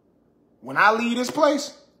 When I leave this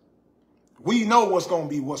place, we know what's going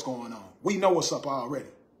to be what's going on. We know what's up already.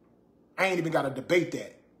 I ain't even got to debate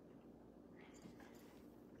that.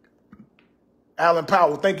 Alan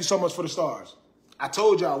Powell, thank you so much for the stars. I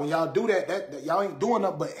told y'all, when y'all do that y'all ain't doing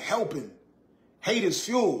nothing but helping. Hate is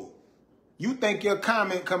fuel. You think your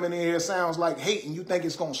comment coming in here sounds like hate and you think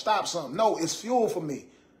it's going to stop something. No, it's fuel for me.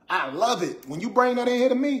 I love it. When you bring that in here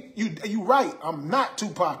to me, you right. I'm not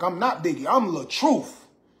Tupac. I'm not Biggie. I'm LATRUTH.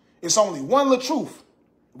 It's only one LATRUTH.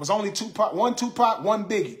 It was only Tupac, one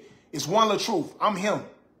Biggie. It's one LATRUTH. I'm him.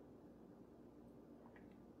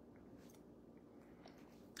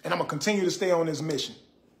 And I'm going to continue to stay on this mission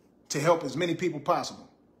to help as many people possible.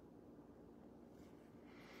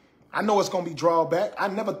 I know it's going to be drawback. I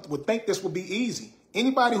never would think this would be easy.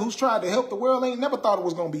 Anybody who's tried to help the world ain't never thought it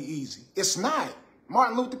was going to be easy. It's not.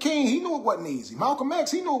 Martin Luther King, he knew it wasn't easy. Malcolm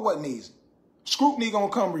X, he knew it wasn't easy. Scrutiny going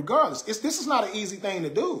to come regardless. This is not an easy thing to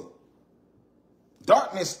do.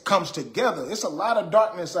 Darkness comes together. It's a lot of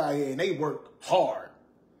darkness out here, and they work hard.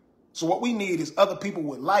 So what we need is other people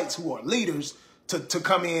with lights who are leaders to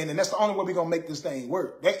come in, and that's the only way we're going to make this thing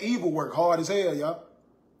work. That evil work hard as hell, y'all.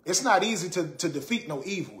 It's not easy to defeat no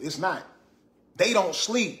evil. It's not. They don't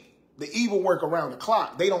sleep. The evil work around the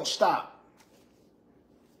clock. They don't stop.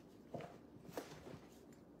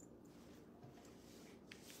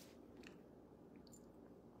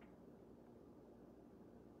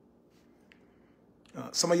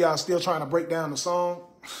 Some of y'all still trying to break down the song.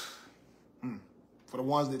 For the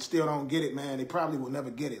ones that still don't get it, man, they probably will never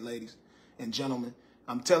get it, ladies and gentlemen.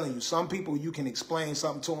 I'm telling you, some people, you can explain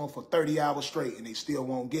something to them for 30 hours straight and they still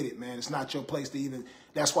won't get it, man. It's not your place to even,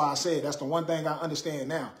 that's why I said, that's the one thing I understand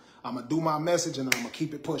now. I'm going to do my message and I'm going to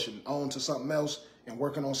keep it pushing on to something else and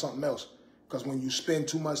working on something else. Because when you spend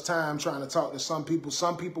too much time trying to talk to some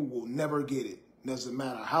people will never get it. Doesn't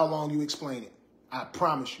matter how long you explain it. I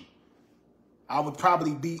promise you. I would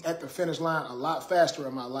probably be at the finish line a lot faster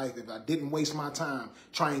in my life if I didn't waste my time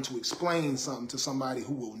trying to explain something to somebody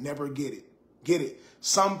who will never get it. Get it?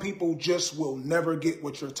 Some people just will never get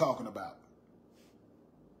what you're talking about.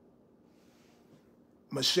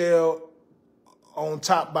 Michelle, on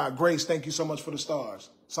top by Grace, thank you so much for the stars.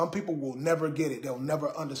 Some people will never get it. They'll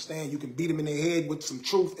never understand. You can beat them in their head with some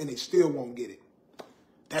truth and they still won't get it.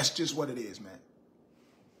 That's just what it is, man.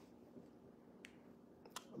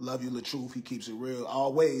 Love you, LATRUTH. He keeps it real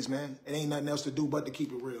always, man. It ain't nothing else to do but to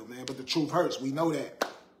keep it real, man. But the truth hurts. We know that.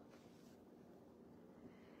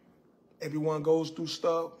 Everyone goes through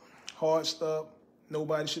stuff, hard stuff.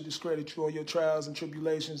 Nobody should discredit you or your trials and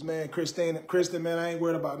tribulations, man. Kristen, man, I ain't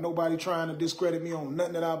worried about nobody trying to discredit me on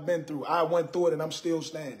nothing that I've been through. I went through it and I'm still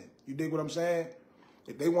standing. You dig what I'm saying?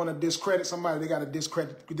 If they want to discredit somebody, they got to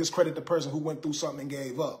discredit the person who went through something and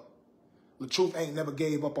gave up. LATRUTH ain't never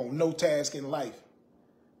gave up on no task in life.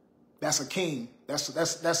 That's a king. That's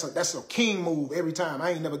a king move every time.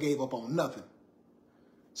 I ain't never gave up on nothing.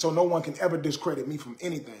 So no one can ever discredit me from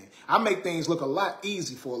anything. I make things look a lot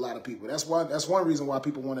easy for a lot of people. That's one reason why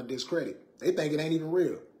people want to discredit. They think it ain't even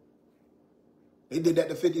real. They did that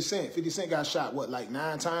to 50 Cent. 50 Cent got shot, what, like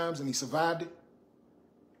 9 times and he survived it?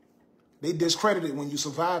 They discredit it when you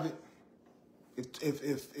survive it.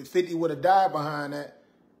 If 50 would have died behind that,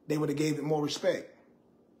 they would have gave it more respect.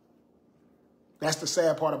 That's the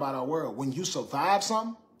sad part about our world. When you survive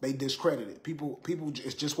something, they discredit it. People,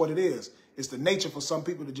 it's just what it is. It's the nature for some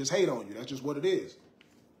people to just hate on you. That's just what it is.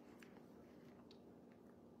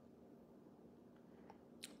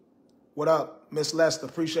 What up, Miss Lester?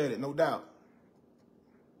 Appreciate it, no doubt.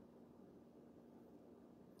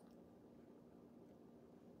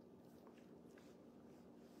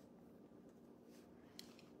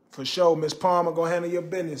 For sure, Miss Palmer, go handle your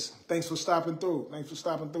business. Thanks for stopping through. Thanks for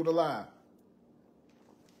stopping through the live.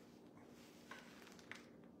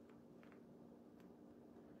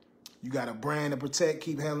 You got a brand to protect.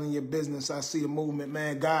 Keep handling your business. I see the movement,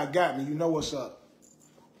 man. God got me. You know what's up.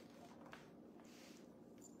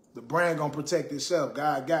 The brand gonna protect itself.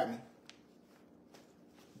 God got me.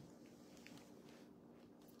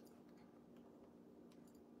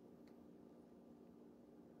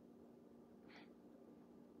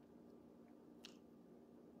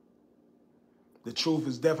 The truth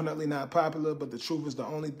is definitely not popular, but the truth is the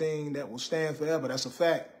only thing that will stand forever. That's a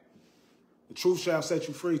fact. The truth shall set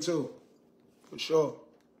you free, too. For sure.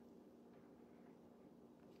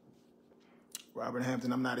 Robert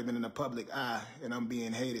Hampton, I'm not even in the public eye, and I'm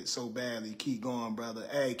being hated so badly. Keep going, brother.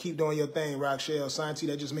 Hey, keep doing your thing, Rockshell. Santi,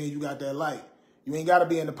 that just means you got that light. You ain't got to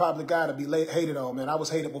be in the public eye to be hated on, man. I was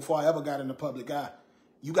hated before I ever got in the public eye.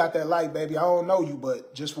 You got that light, baby. I don't know you,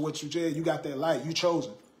 but just for what you did, you got that light. You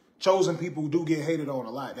chosen. Chosen people do get hated on a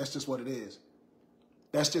lot. That's just what it is.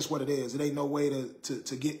 That's just what it is. It ain't no way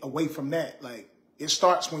to get away from that. Like, it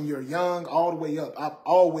starts when you're young all the way up. I've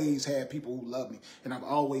always had people who love me, and I've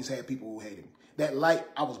always had people who hated me. That light,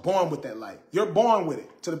 I was born with that light. You're born with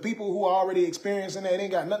it. To the people who are already experiencing that, it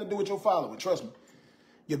ain't got nothing to do with your following. Trust me.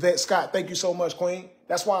 Yvette Scott, thank you so much, Queen.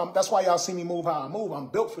 That's why y'all see me move how I move. I'm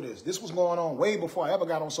built for this. This was going on way before I ever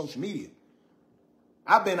got on social media.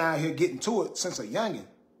 I've been out here getting to it since a youngin'.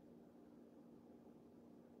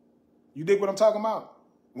 You dig what I'm talking about?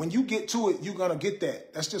 When you get to it, you're going to get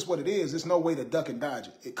that. That's just what it is. There's no way to duck and dodge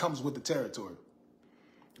it. It comes with the territory.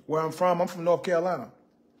 Where I'm from North Carolina.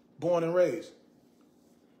 Born and raised.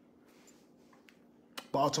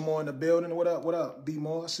 Baltimore in the building. What up? What up? Be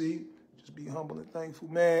more. See? Just be humble and thankful.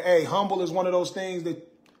 Man, hey, humble is one of those things that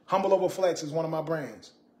humble over flex is one of my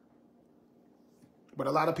brands. But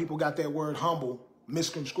a lot of people got that word humble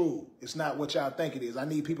misconstrued. It's not what y'all think it is. I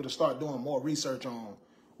need people to start doing more research on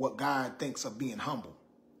what God thinks of being humble.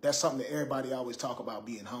 That's something that everybody always talk about,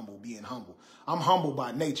 being humble, being humble. I'm humble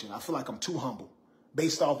by nature. I feel like I'm too humble.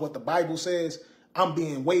 Based off what the Bible says, I'm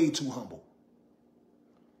being way too humble.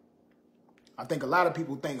 I think a lot of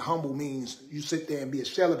people think humble means you sit there and be a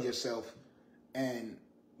shell of yourself and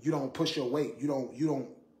you don't push your weight. You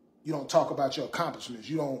don't talk about your accomplishments.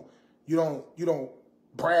 You don't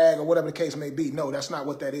brag or whatever the case may be. No, that's not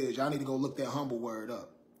what that is. Y'all need to go look that humble word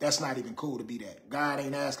up. That's not even cool to be that. God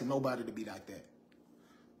ain't asking nobody to be like that.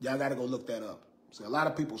 Y'all got to go look that up. So a lot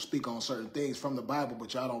of people speak on certain things from the Bible,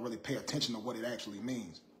 but y'all don't really pay attention to what it actually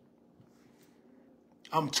means.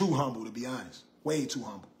 I'm too humble, to be honest. Way too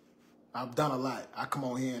humble. I've done a lot. I come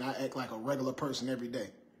on here and I act like a regular person every day.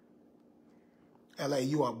 LA,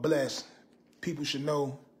 you are blessed. People should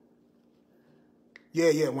know.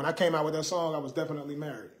 Yeah. When I came out with that song, I was definitely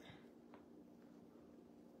married.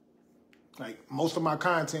 Like, most of my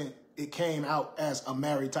content, it came out as a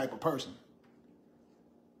married type of person.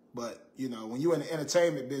 But, you know, when you're in the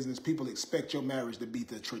entertainment business, people expect your marriage to be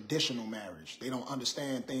the traditional marriage. They don't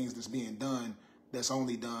understand things that's being done that's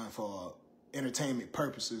only done for entertainment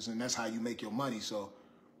purposes, and that's how you make your money. So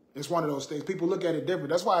it's one of those things. People look at it different.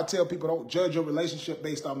 That's why I tell people, don't judge your relationship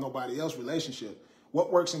based on nobody else's relationship.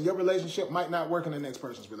 What works in your relationship might not work in the next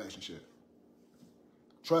person's relationship.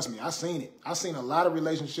 Trust me, I've seen it. I've seen a lot of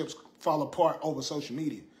relationships fall apart over social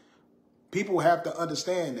media. People have to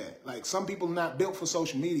understand that. Like, some people are not built for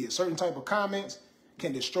social media. Certain type of comments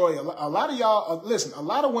can destroy a lot of y'all. Listen, a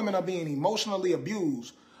lot of women are being emotionally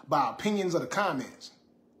abused by opinions of the comments.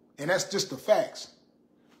 And that's just the facts.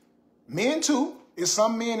 Men too. There's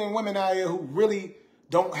some men and women out here who really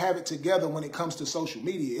don't have it together when it comes to social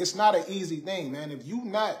media. It's not an easy thing, man. If you're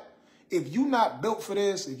not built for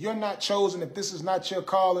this, if you're not chosen, if this is not your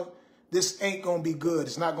calling, this ain't going to be good.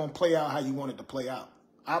 It's not going to play out how you want it to play out.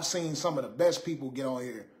 I've seen some of the best people get on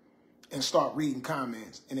here and start reading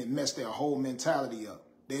comments, and it messed their whole mentality up.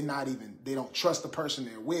 They don't trust the person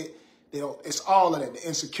they're with. It's all of that. The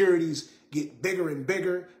insecurities get bigger and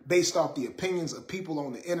bigger based off the opinions of people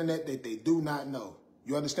on the internet that they do not know.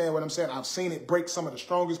 You understand what I'm saying? I've seen it break some of the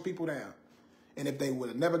strongest people down. And if they would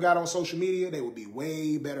have never got on social media, they would be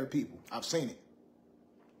way better people. I've seen it.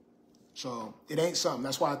 So it ain't something.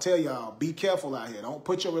 That's why I tell y'all, be careful out here. Don't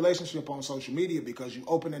put your relationship on social media, because you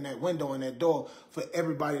opening that window and that door for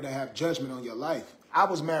everybody to have judgment on your life. I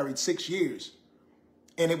was married 6 years,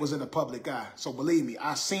 and it was in the public eye. So believe me,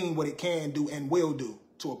 I've seen what it can do and will do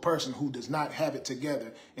to a person who does not have it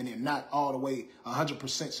together and they're not all the way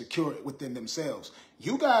 100% secure within themselves.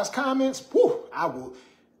 You guys' comments, whew,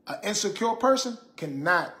 an insecure person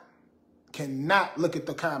cannot look at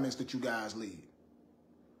the comments that you guys leave.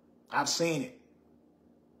 I've seen it.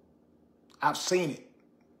 I've seen it.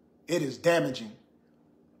 It is damaging.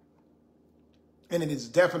 And it is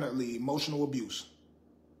definitely emotional abuse.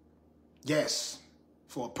 Yes.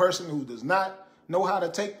 For a person who does not know how to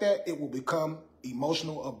take that, it will become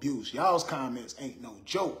emotional abuse. Y'all's comments ain't no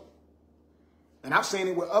joke. And I've seen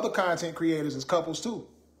it with other content creators as couples too.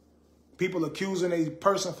 People accusing a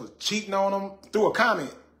person for cheating on them through a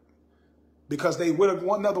comment because they with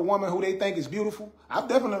another woman who they think is beautiful. I've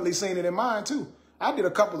definitely seen it in mine too. I did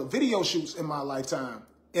a couple of video shoots in my lifetime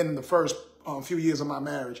in the first few years of my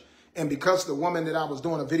marriage. And because the woman that I was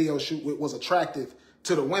doing a video shoot with was attractive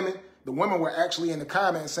to the women were actually in the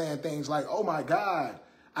comments saying things like, oh my God,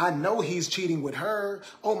 I know he's cheating with her.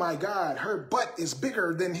 Oh my God, her butt is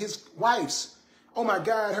bigger than his wife's. Oh my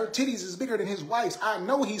God, her titties is bigger than his wife's. I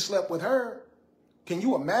know he slept with her. Can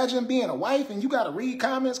you imagine being a wife and you got to read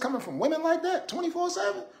comments coming from women like that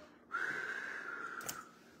 24/7?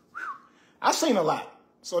 I've seen a lot.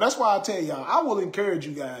 So that's why I tell y'all, I will encourage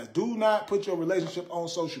you guys, do not put your relationship on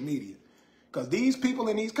social media. Because these people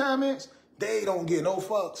in these comments, they don't give no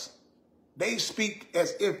fucks. They speak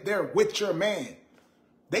as if they're with your man.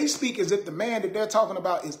 They speak as if the man that they're talking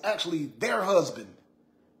about is actually their husband.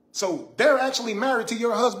 So they're actually married to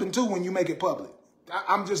your husband too when you make it public.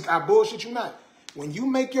 I bullshit you not. When you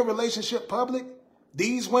make your relationship public,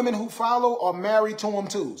 these women who follow are married to him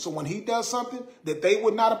too. So when he does something that they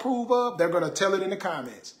would not approve of, they're going to tell it in the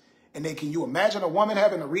comments. And then can you imagine a woman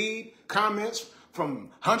having to read comments from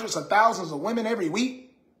hundreds of thousands of women every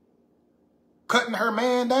week? Cutting her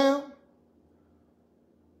man down?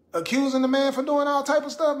 Accusing the man for doing all type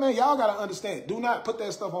of stuff? Man, y'all got to understand. Do not put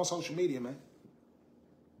that stuff on social media, man.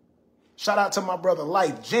 Shout out to my brother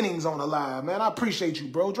Life Jennings on the live, man. I appreciate you,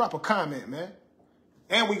 bro. Drop a comment, man.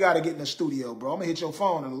 And we got to get in the studio, bro. I'm going to hit your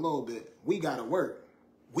phone in a little bit. We got to work.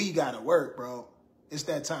 We got to work, bro. It's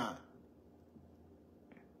that time.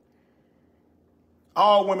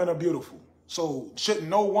 All women are beautiful. So shouldn't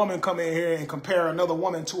no woman come in here and compare another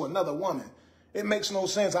woman to another woman? It makes no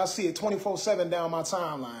sense. I see it 24/7 down my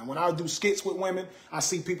timeline. When I do skits with women, I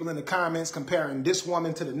see people in the comments comparing this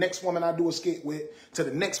woman to the next woman I do a skit with, to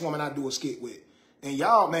the next woman I do a skit with. And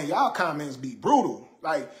y'all, man, y'all comments be brutal.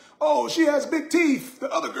 Like, oh, she has big teeth. The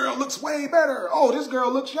other girl looks way better. Oh, this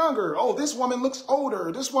girl looks younger. Oh, this woman looks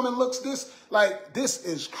older. This woman looks this. Like, this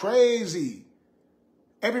is crazy.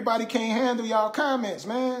 Everybody can't handle y'all comments,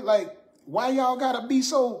 man. Like, why y'all gotta be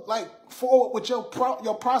so, like, forward with your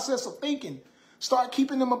process of thinking? Start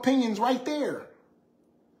keeping them opinions right there.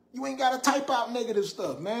 You ain't got to type out negative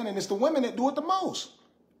stuff, man. And it's the women that do it the most.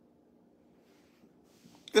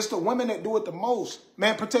 It's the women that do it the most.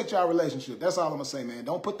 Man, protect your relationship. That's all I'm going to say, man.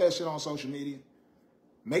 Don't put that shit on social media.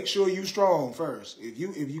 Make sure you strong first. If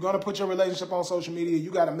you're going to put your relationship on social media, you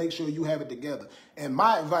got to make sure you have it together. And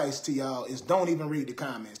my advice to y'all is don't even read the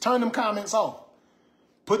comments. Turn them comments off.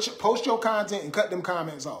 Post your content and cut them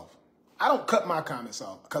comments off. I don't cut my comments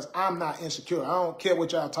off because I'm not insecure. I don't care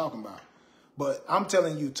what y'all talking about. But I'm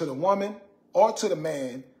telling you, to the woman or to the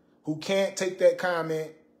man who can't take that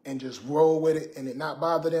comment and just roll with it and it not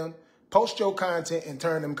bother them, post your content and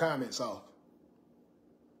turn them comments off.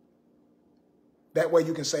 That way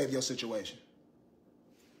you can save your situation.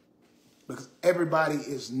 Because everybody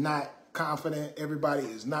is not confident. Everybody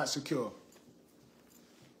is not secure.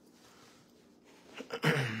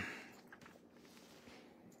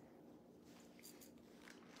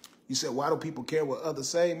 You said, why do people care what others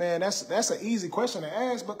say? Man, that's an easy question to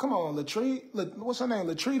ask, but come on, what's her name,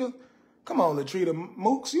 Latrita? Come on, Latrita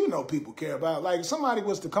Mooks, you know people care about. Like, if somebody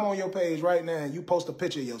was to come on your page right now and you post a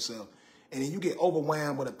picture of yourself, and then you get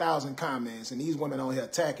overwhelmed with 1,000 comments, and these women on here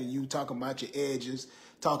attacking you, talking about your edges,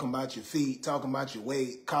 talking about your feet, talking about your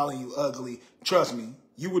weight, calling you ugly, trust me,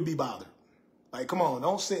 you would be bothered. Like, come on,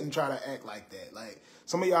 don't sit and try to act like that. Like,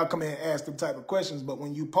 some of y'all come in and ask them type of questions, but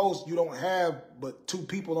when you post, you don't have but 2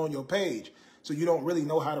 people on your page, so you don't really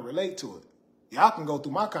know how to relate to it. Y'all can go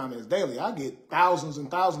through my comments daily. I get thousands and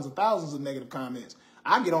thousands and thousands of negative comments.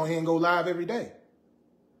 I get on here and go live every day.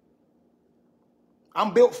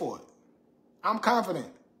 I'm built for it. I'm confident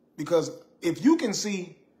because if you can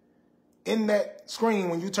see in that screen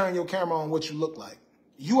when you turn your camera on what you look like,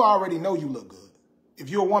 you already know you look good. If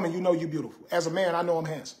you're a woman, you know you're beautiful. As a man, I know I'm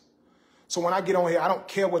handsome. So when I get on here, I don't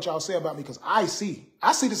care what y'all say about me because I see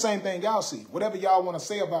the same thing y'all see. Whatever y'all want to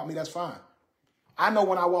say about me, that's fine. I know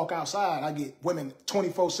when I walk outside, I get women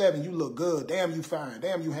 24/7, you look good. Damn, you fine.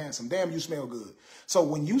 Damn, you handsome. Damn, you smell good. So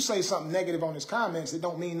when you say something negative on his comments, it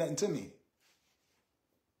don't mean nothing to me.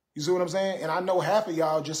 You see what I'm saying? And I know half of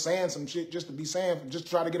y'all just saying some shit just to be saying, just to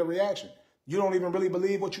try to get a reaction. You don't even really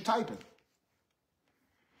believe what you're typing.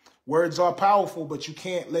 Words are powerful, but you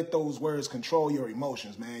can't let those words control your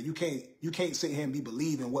emotions, man. You can't sit here and be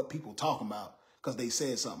believing what people talking about because they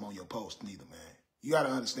said something on your post neither, man. You got to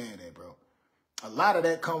understand that, bro. A lot of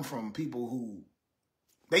that come from people who,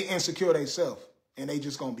 they insecure themselves and they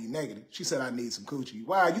just going to be negative. She said, I need some coochie.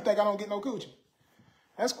 Why? You think I don't get no coochie?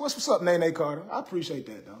 That's what's up, Nene Carter. I appreciate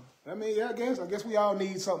that, though. I mean, yeah, I guess we all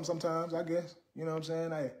need something sometimes, I guess. You know what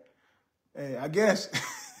I'm saying? Hey, I guess.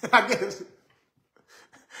 I guess.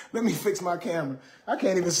 Let me fix my camera. I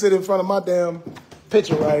can't even sit in front of my damn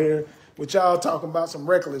picture right here with y'all talking about some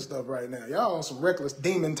reckless stuff right now. Y'all on some reckless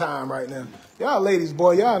demon time right now. Y'all ladies,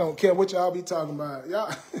 boy, y'all don't care what y'all be talking about.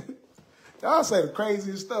 Y'all say the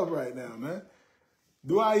craziest stuff right now, man.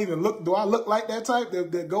 Do I look like that type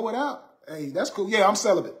that go without? Hey, that's cool. Yeah, I'm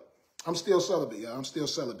celibate. I'm still celibate, y'all. I'm still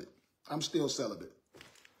celibate. I'm still celibate.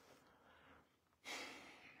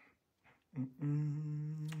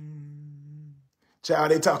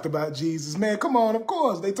 Child, they talked about Jesus. Man, come on, of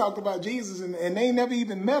course. They talked about Jesus, and they ain't never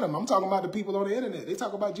even met him. I'm talking about the people on the internet. They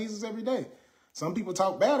talk about Jesus every day. Some people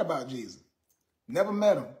talk bad about Jesus. Never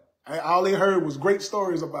met him. All they heard was great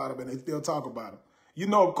stories about him, and they still talk about him. You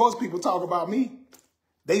know, of course, people talk about me.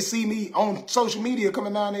 They see me on social media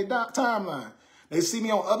coming down their timeline. They see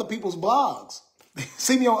me on other people's blogs. They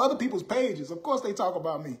see me on other people's pages. Of course, they talk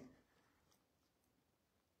about me.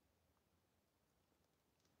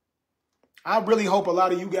 I really hope a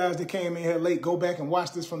lot of you guys that came in here late go back and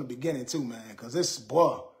watch this from the beginning too, man. Because this,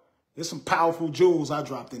 boy, there's some powerful jewels I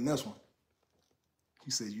dropped in this one. He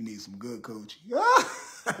said you need some good coaching.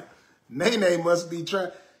 Nene must be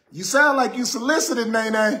trying. You sound like you solicited,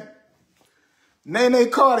 Nene. Nene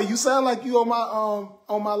Carter, you sound like you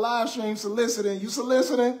on my live stream soliciting. You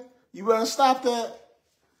soliciting? You better stop that.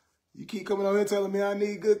 You keep coming over here telling me I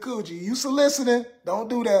need good coochie. You soliciting? Don't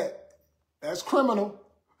do that. That's criminal.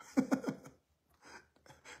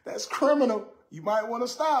 That's criminal. You might want to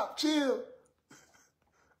stop. Chill.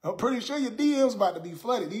 I'm pretty sure your DM's about to be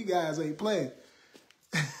flooded. These guys ain't playing.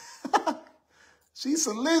 She's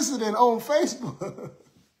soliciting on Facebook.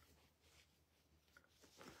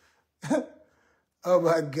 Oh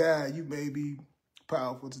my God, you may be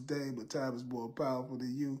powerful today, but time is more powerful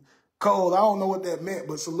than you. Cole, I don't know what that meant,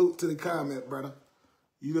 but salute to the comment, brother.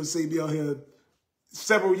 You done see me on here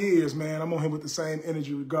several years, man. I'm on here with the same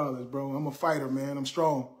energy regardless, bro. I'm a fighter, man. I'm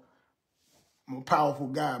strong. I'm a powerful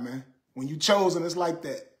guy, man. When you chosen, it's like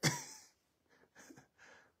that.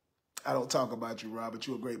 I don't talk about you, Robert.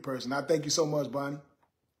 You're a great person. I thank you so much, Bonnie.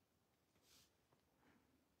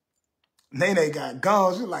 Nene got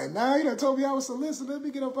gone. She's like, nah, you done told me I was solicited. Let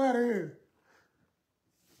me get up out of here.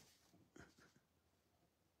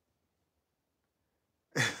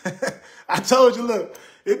 I told you, look,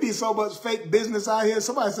 it be so much fake business out here.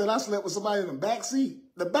 Somebody said I slept with somebody in the back seat.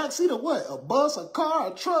 The back seat of what? A bus, a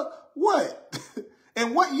car, a truck? What?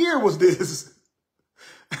 And what year was this?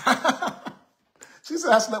 She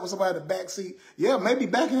said I slept with somebody in the back seat. Yeah, maybe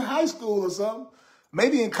back in high school or something.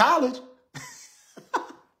 Maybe in college.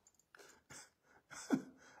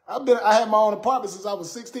 I had my own apartment since I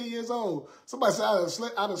was 16 years old. Somebody said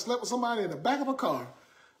I'd have slept with somebody in the back of a car.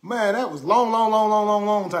 Man, that was long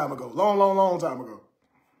time ago. Long time ago.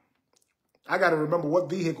 I got to remember what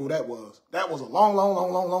vehicle that was. That was a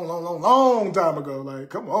long time ago. Like,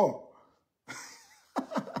 come on.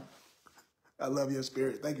 I love your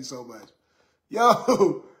spirit. Thank you so much.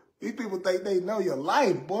 Yo, these people think they know your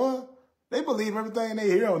life, boy. They believe everything they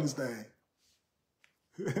hear on this thing.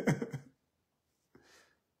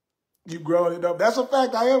 You growing it up. That's a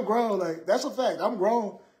fact. I am grown. Like, that's a fact. I'm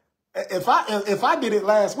grown. If I did it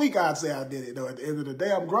last week, I'd say I did it. Though at the end of the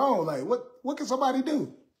day, I'm grown. Like, what can somebody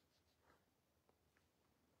do?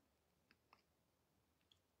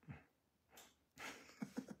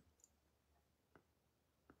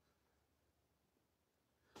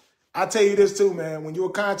 I tell you this too, man. When you're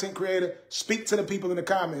a content creator, speak to the people in the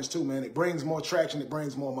comments too, man. It brings more traction. It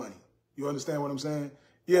brings more money. You understand what I'm saying?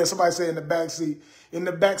 Yeah, somebody said in the back seat, in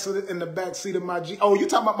the back seat of my G. Oh, you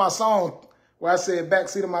talking about my song where I said back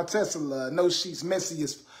seat of my Tesla, no sheets,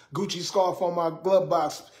 messiest, Gucci scarf on my glove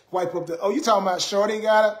box, wipe up the. Oh, you talking about Shorty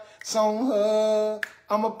got a song?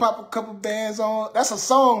 I'ma pop a couple bands on. That's a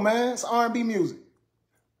song, man. It's R&B music.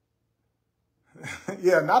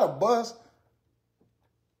 Yeah, not a bus.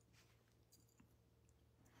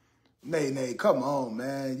 Nay, come on,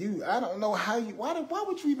 man. I don't know how you. Why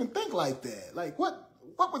would you even think like that? Like, what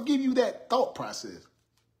would give you that thought process?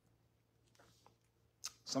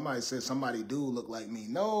 Somebody said somebody do look like me.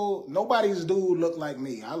 No, nobody's dude look like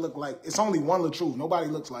me. I look like, it's only one LATRUTH. Nobody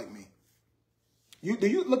looks like me. Do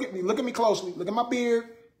you look at me? Look at me closely. Look at my beard.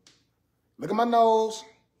 Look at my nose.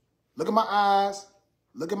 Look at my eyes.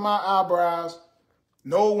 Look at my eyebrows.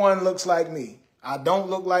 No one looks like me. I don't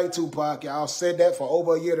look like Tupac. Y'all said that for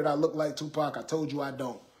over a year that I look like Tupac. I told you I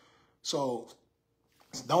don't. So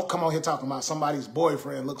don't come on here talking about somebody's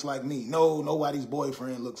boyfriend looks like me. No, nobody's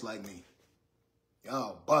boyfriend looks like me.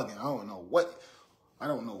 Y'all bugging. I don't know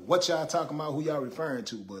what y'all talking about, who y'all referring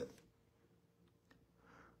to, but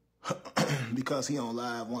because he on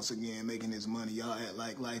live once again making his money, y'all act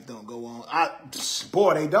like life don't go on.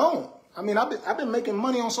 Boy, they don't. I mean, I've been making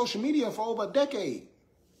money on social media for over a decade.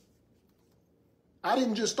 I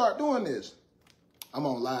didn't just start doing this. I'm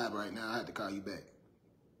on live right now. I had to call you back.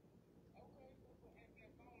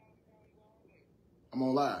 I'm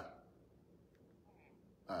on live.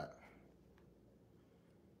 All right.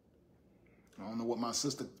 I don't know what my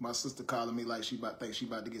sister calling me like think she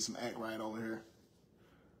about to get some act right over here.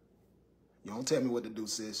 You don't tell me what to do,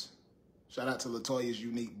 sis. Shout out to LaToya's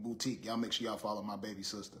Unique Boutique. Y'all make sure y'all follow my baby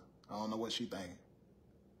sister. I don't know what she thinking.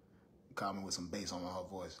 Call me with some bass on her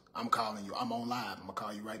voice. I'm calling you. I'm on live. I'm going to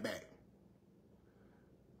call you right back.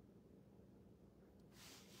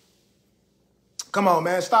 Come on,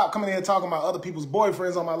 man. Stop coming in and talking about other people's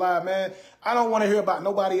boyfriends on my live, man. I don't want to hear about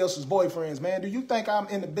nobody else's boyfriends, man. Do you think I'm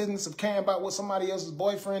in the business of caring about what somebody else's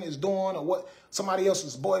boyfriend is doing or what somebody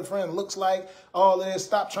else's boyfriend looks like? All of this.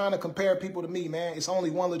 Stop trying to compare people to me, man. It's only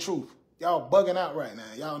one LATRUTH. Y'all bugging out right now.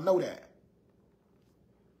 Y'all know that.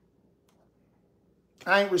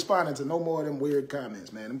 I ain't responding to no more of them weird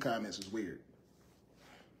comments, man. Them comments is weird.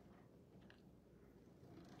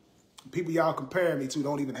 People y'all comparing me to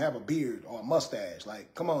don't even have a beard or a mustache.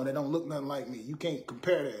 Like, come on, they don't look nothing like me. You can't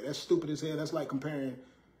compare that. That's stupid as hell. That's like comparing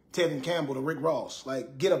Tevin Campbell to Rick Ross.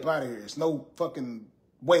 Like, get up out of here. There's no fucking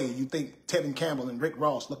way you think Tevin Campbell and Rick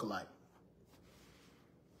Ross look alike.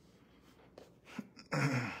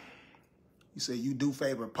 You say you do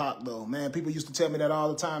favor Pac, though. Man, people used to tell me that all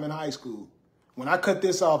the time in high school. When I cut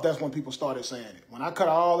this off, that's when people started saying it. When I cut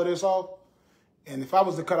all of this off, and if I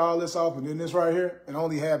was to cut all this off and then this right here and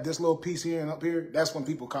only have this little piece here and up here, that's when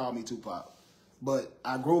people call me Tupac. But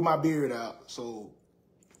I grew my beard out, so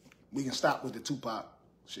we can stop with the Tupac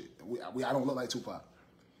shit. I don't look like Tupac.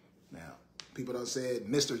 Now, people done said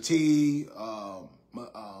Mr. T,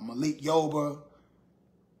 Malik Yoba,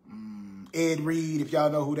 Ed Reed, if y'all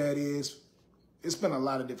know who that is. It's been a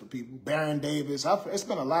lot of different people. Baron Davis. It's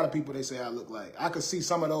been a lot of people they say I look like. I could see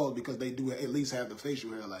some of those because they do at least have the facial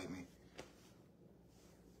hair like me.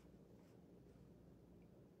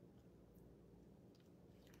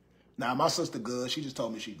 Now, my sister good. She just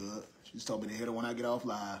told me she good. She just told me to hit her when I get off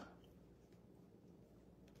live.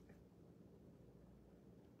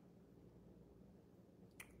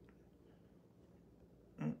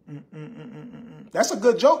 That's a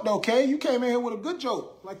good joke, though, Kay. You came in here with a good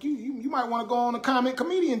joke. Like, you might want to go on a comment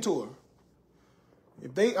comedian tour.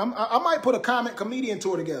 I might put a comment comedian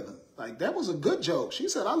tour together. Like, that was a good joke. She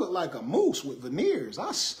said I look like a moose with veneers.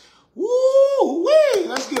 Woo-wee!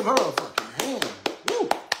 Let's give her a fucking hand. Woo.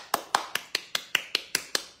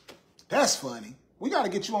 That's funny. We got to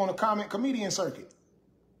get you on a comment comedian circuit.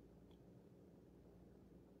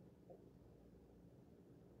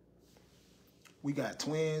 We got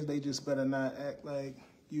twins. They just better not act like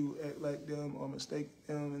you act like them or mistake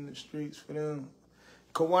them in the streets for them.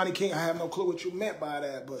 Kawani King, I have no clue what you meant by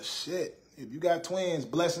that, but shit. If you got twins,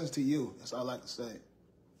 blessings to you. That's all I like to say.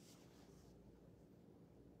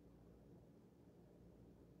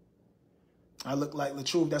 I look like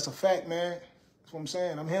LATRUTH. That's a fact, man. That's what I'm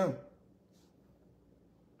saying. I'm him.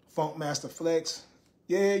 Funk Master Flex.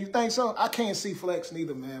 Yeah, you think so? I can't see Flex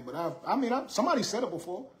neither, man. But somebody said it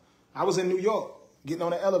before. I was in New York getting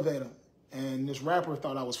on the elevator, and this rapper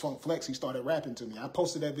thought I was Funk Flex. He started rapping to me. I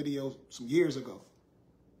posted that video some years ago.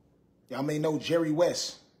 Y'all may know Jerry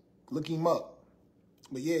West. Look him up.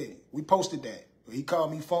 But yeah, we posted that. He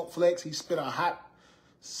called me Funk Flex. He spit a hot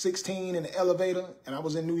 16 in the elevator, and I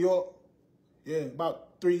was in New York. Yeah, about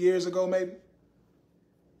 3 years ago, maybe.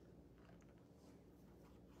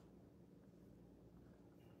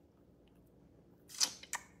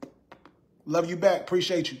 Love you back.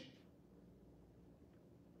 Appreciate you.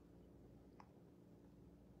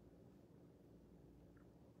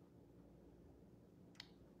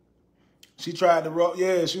 She tried to roll.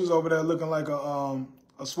 Yeah, she was over there looking like a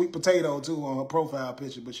sweet potato too on her profile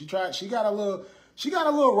picture. But she got a little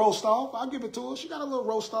roast off. I'll give it to her. She got a little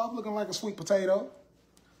roast off, looking like a sweet potato.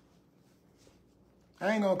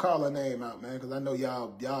 I ain't gonna call her name out, man, because I know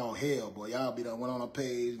y'all hell, boy. Y'all be done went on her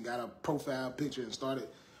page and got a profile picture and started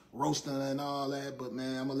roasting her and all that. But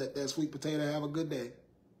man, I'm gonna let that sweet potato have a good day.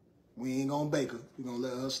 We ain't gonna bake her. We're gonna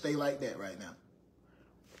let her stay like that right now.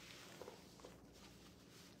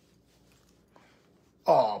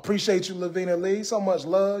 Oh, appreciate you, Lavina Lee. So much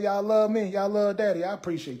love. Y'all love me. Y'all love Daddy. I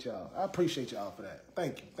appreciate y'all. I appreciate y'all for that.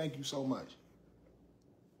 Thank you. Thank you so much.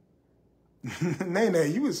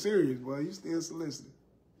 Nene, you was serious, boy. You still soliciting.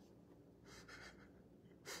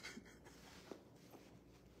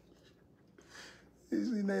 You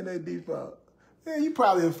see Nene default. Yeah, you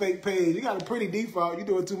probably a fake page. You got a pretty default. You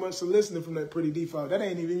doing too much soliciting from that pretty default. That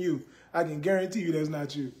ain't even you. I can guarantee you that's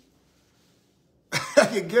not you. I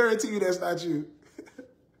can guarantee you that's not you.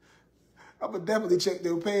 I'm going to definitely check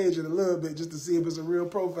their page in a little bit just to see if it's a real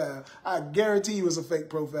profile. I guarantee you it's a fake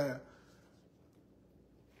profile.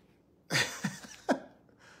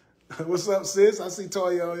 What's up, sis? I see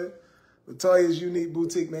Toya on here. Toya's Unique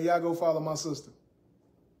Boutique, man. Y'all go follow my sister.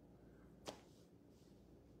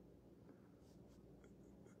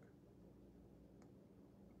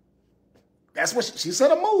 That's what she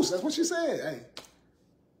said, a moose. That's what she said. Hey,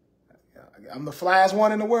 I'm the flyest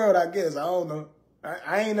one in the world, I guess. I don't know.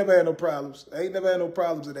 I ain't never had no problems. I ain't never had no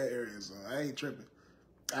problems in that area, so I ain't tripping.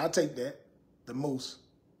 I'll take that. The moose.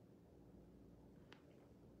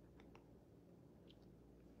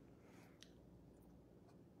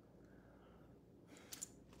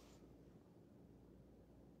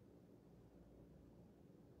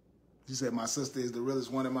 She said, my sister is the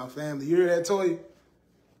realest one in my family. You hear that, Toy?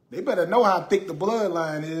 They better know how thick the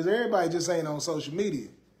bloodline is. Everybody just ain't on social media.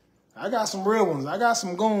 I got some real ones. I got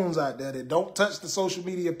some goons out there that don't touch the social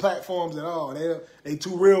media platforms at all. They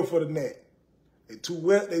too real for the net. They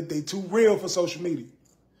too real for social media.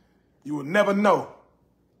 You will never know.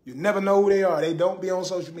 You never know who they are. They don't be on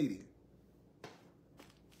social media.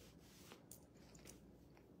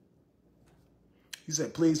 He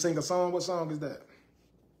said, please sing a song. What song is that?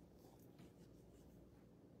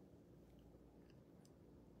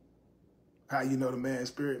 How you know the man's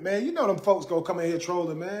spirit? Man, you know them folks go come in here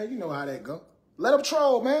trolling, man. You know how that go. Let them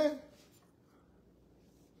troll, man.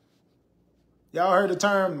 Y'all heard the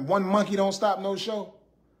term, one monkey don't stop no show?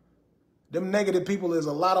 Them negative people is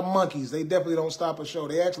a lot of monkeys. They definitely don't stop a show.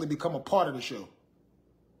 They actually become a part of the show.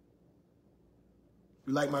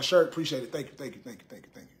 You like my shirt? Appreciate it. Thank you, thank you, thank you, thank you,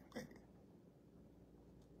 thank you, thank you.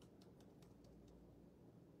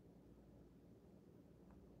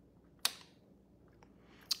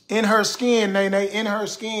 In her skin, Nene, in her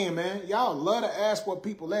skin, man. Y'all love to ask what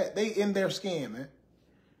people at. They in their skin, man.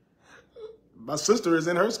 My sister is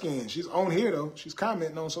in her skin. She's on here, though. She's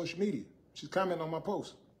commenting on social media. She's commenting on my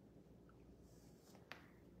post.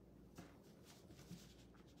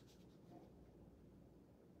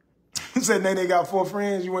 He said, Nene got 4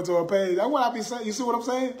 friends. You went to her page. That's what I be saying. You see what I'm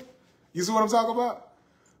saying? You see what I'm talking about?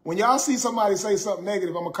 When y'all see somebody say something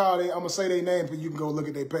negative, I'm going to say their name, but you can go look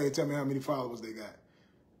at their page. Tell me how many followers they got.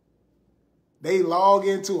 They log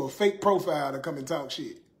into a fake profile to come and talk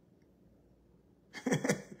shit.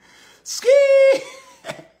 Ski!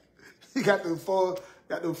 You got them four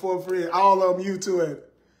friends. All of them you two at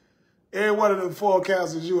it. Every one of them 4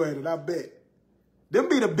 accounts is you at it, I bet. Them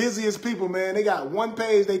be the busiest people, man. They got one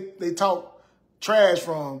page they talk trash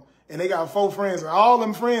from, and they got 4 friends, and all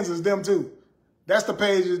them friends is them too. That's the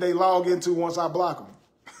pages they log into once I block them.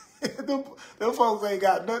 them folks ain't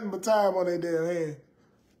got nothing but time on their damn hand.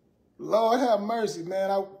 Lord have mercy,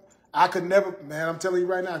 man. I could never, man, I'm telling you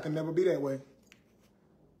right now, I could never be that way.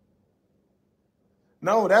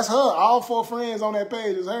 No, that's her. All 4 friends on that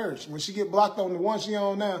page is hers. When she get blocked on the one she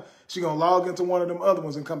on now, she gonna log into one of them other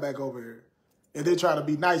ones and come back over here. And then try to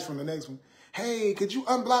be nice from the next one. Hey, could you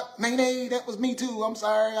unblock Nene? That was me too. I'm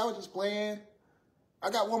sorry. I was just playing. I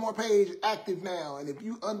got one more page active now. And if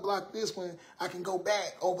you unblock this one, I can go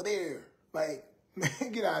back over there. Like, man,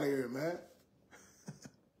 get out of here, man.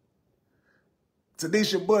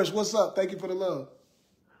 Tanisha Bush, what's up? Thank you for the love.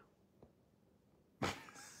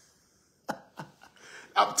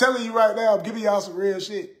 I'm telling you right now, I'm giving y'all some real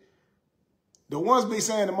shit. The ones be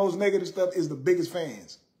saying the most negative stuff is the biggest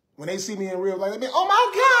fans. When they see me in real life, they be, oh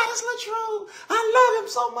my God, it's LATRUTH. I love him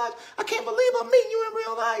so much. I can't believe I'm meeting you in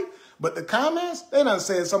real life. But the comments, they done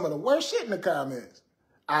said some of the worst shit in the comments.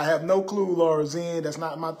 I have no clue, Laura Zen. That's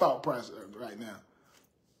not my thought process right now.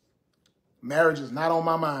 Marriage is not on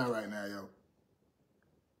my mind right now, yo.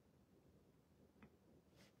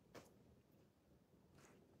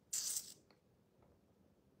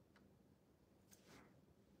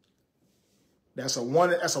 That's a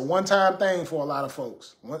one-time thing for a lot of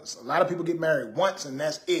folks. A lot of people get married once and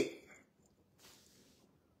that's it.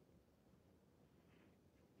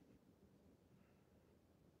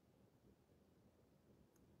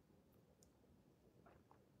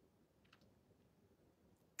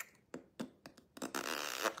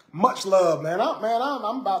 Much love, man.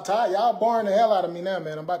 I'm about tired. Y'all boring the hell out of me now,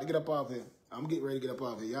 man. I'm about to get up off here. I'm getting ready to get up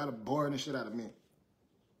off here. Y'all are boring the shit out of me.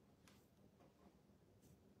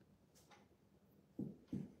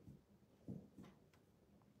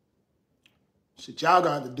 Shit, y'all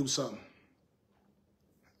got to do something.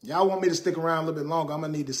 Y'all want me to stick around a little bit longer, I'm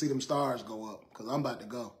going to need to see them stars go up because I'm about to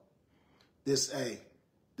go. This is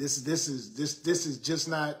just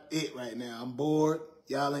not it right now. I'm bored.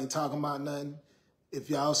 Y'all ain't talking about nothing. If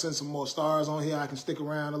y'all send some more stars on here, I can stick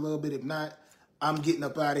around a little bit. If not, I'm getting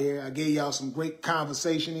up out of here. I gave y'all some great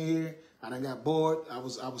conversation in here. I done got bored. I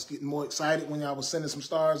was getting more excited when y'all was sending some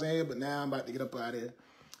stars in here, but now I'm about to get up out of here.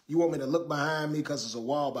 You want me to look behind me because there's a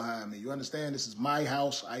wall behind me. You understand? This is my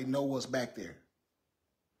house. I know what's back there.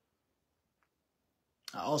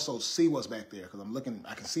 I also see what's back there because I'm looking.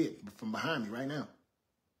 I can see it from behind me right now.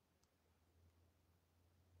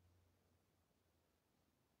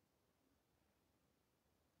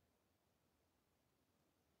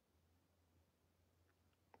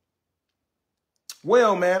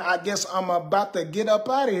 Well, man, I guess I'm about to get up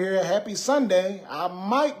out of here. Happy Sunday. I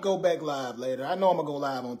might go back live later. I know I'm going to go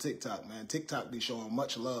live on TikTok, man. TikTok be showing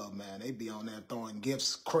much love, man. They be on there throwing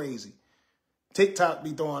gifts crazy. TikTok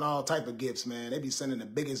be throwing all type of gifts, man. They be sending the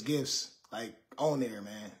biggest gifts, like, on there,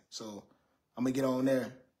 man. So I'm going to get on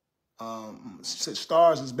there.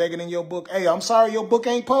 Stars is begging in your book. Hey, I'm sorry your book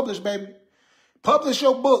ain't published, baby. Publish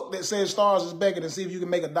your book that says Stars is begging and see if you can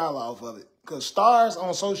make $1 off of it. Because stars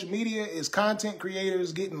on social media is content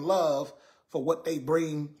creators getting love for what they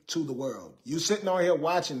bring to the world. You sitting on here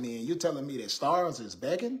watching me and you're telling me that stars is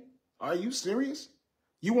begging? Are you serious?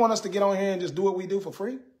 You want us to get on here and just do what we do for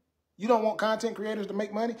free? You don't want content creators to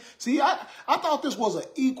make money? See, I thought this was an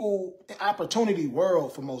equal opportunity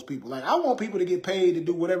world for most people. Like, I want people to get paid to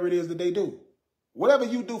do whatever it is that they do. Whatever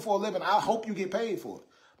you do for a living, I hope you get paid for it.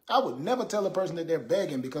 I would never tell a person that they're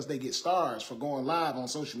begging because they get stars for going live on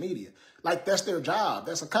social media. Like, that's their job.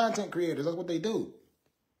 That's a content creator. That's what they do.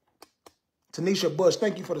 Tanisha Bush,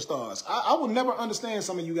 thank you for the stars. I would never understand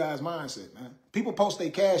some of you guys' mindset, man. People post their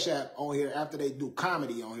Cash App on here after they do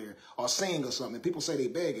comedy on here or sing or something. People say they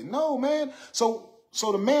begging. No, man. So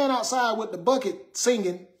the man outside with the bucket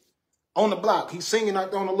singing on the block, he's singing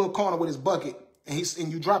out there on the little corner with his bucket,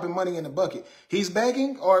 and you dropping money in the bucket. He's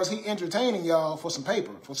begging, or is he entertaining y'all for some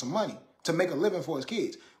paper, for some money, to make a living for his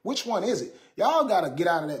kids? Which one is it? Y'all got to get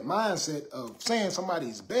out of that mindset of saying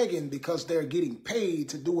somebody's begging because they're getting paid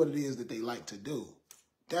to do what it is that they like to do.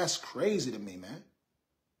 That's crazy to me, man.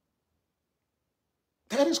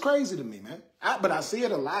 That is crazy to me, man. But I see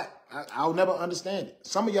it a lot. I'll never understand it.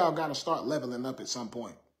 Some of y'all got to start leveling up at some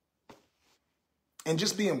point. And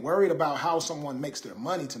just being worried about how someone makes their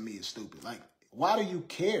money, to me, is stupid. Like, why do you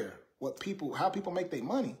care how people make their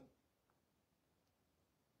money?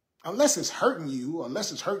 Unless it's hurting you,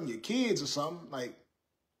 unless it's hurting your kids or something, like.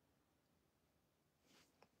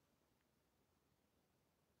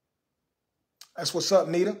 That's what's up,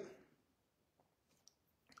 Nita.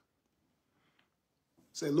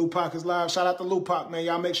 Say Lupac is live. Shout out to Lupac, man.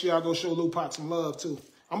 Y'all make sure y'all go show Lupac some love, too.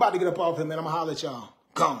 I'm about to get up off him, man. I'm going to holler at y'all.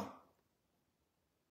 Gone.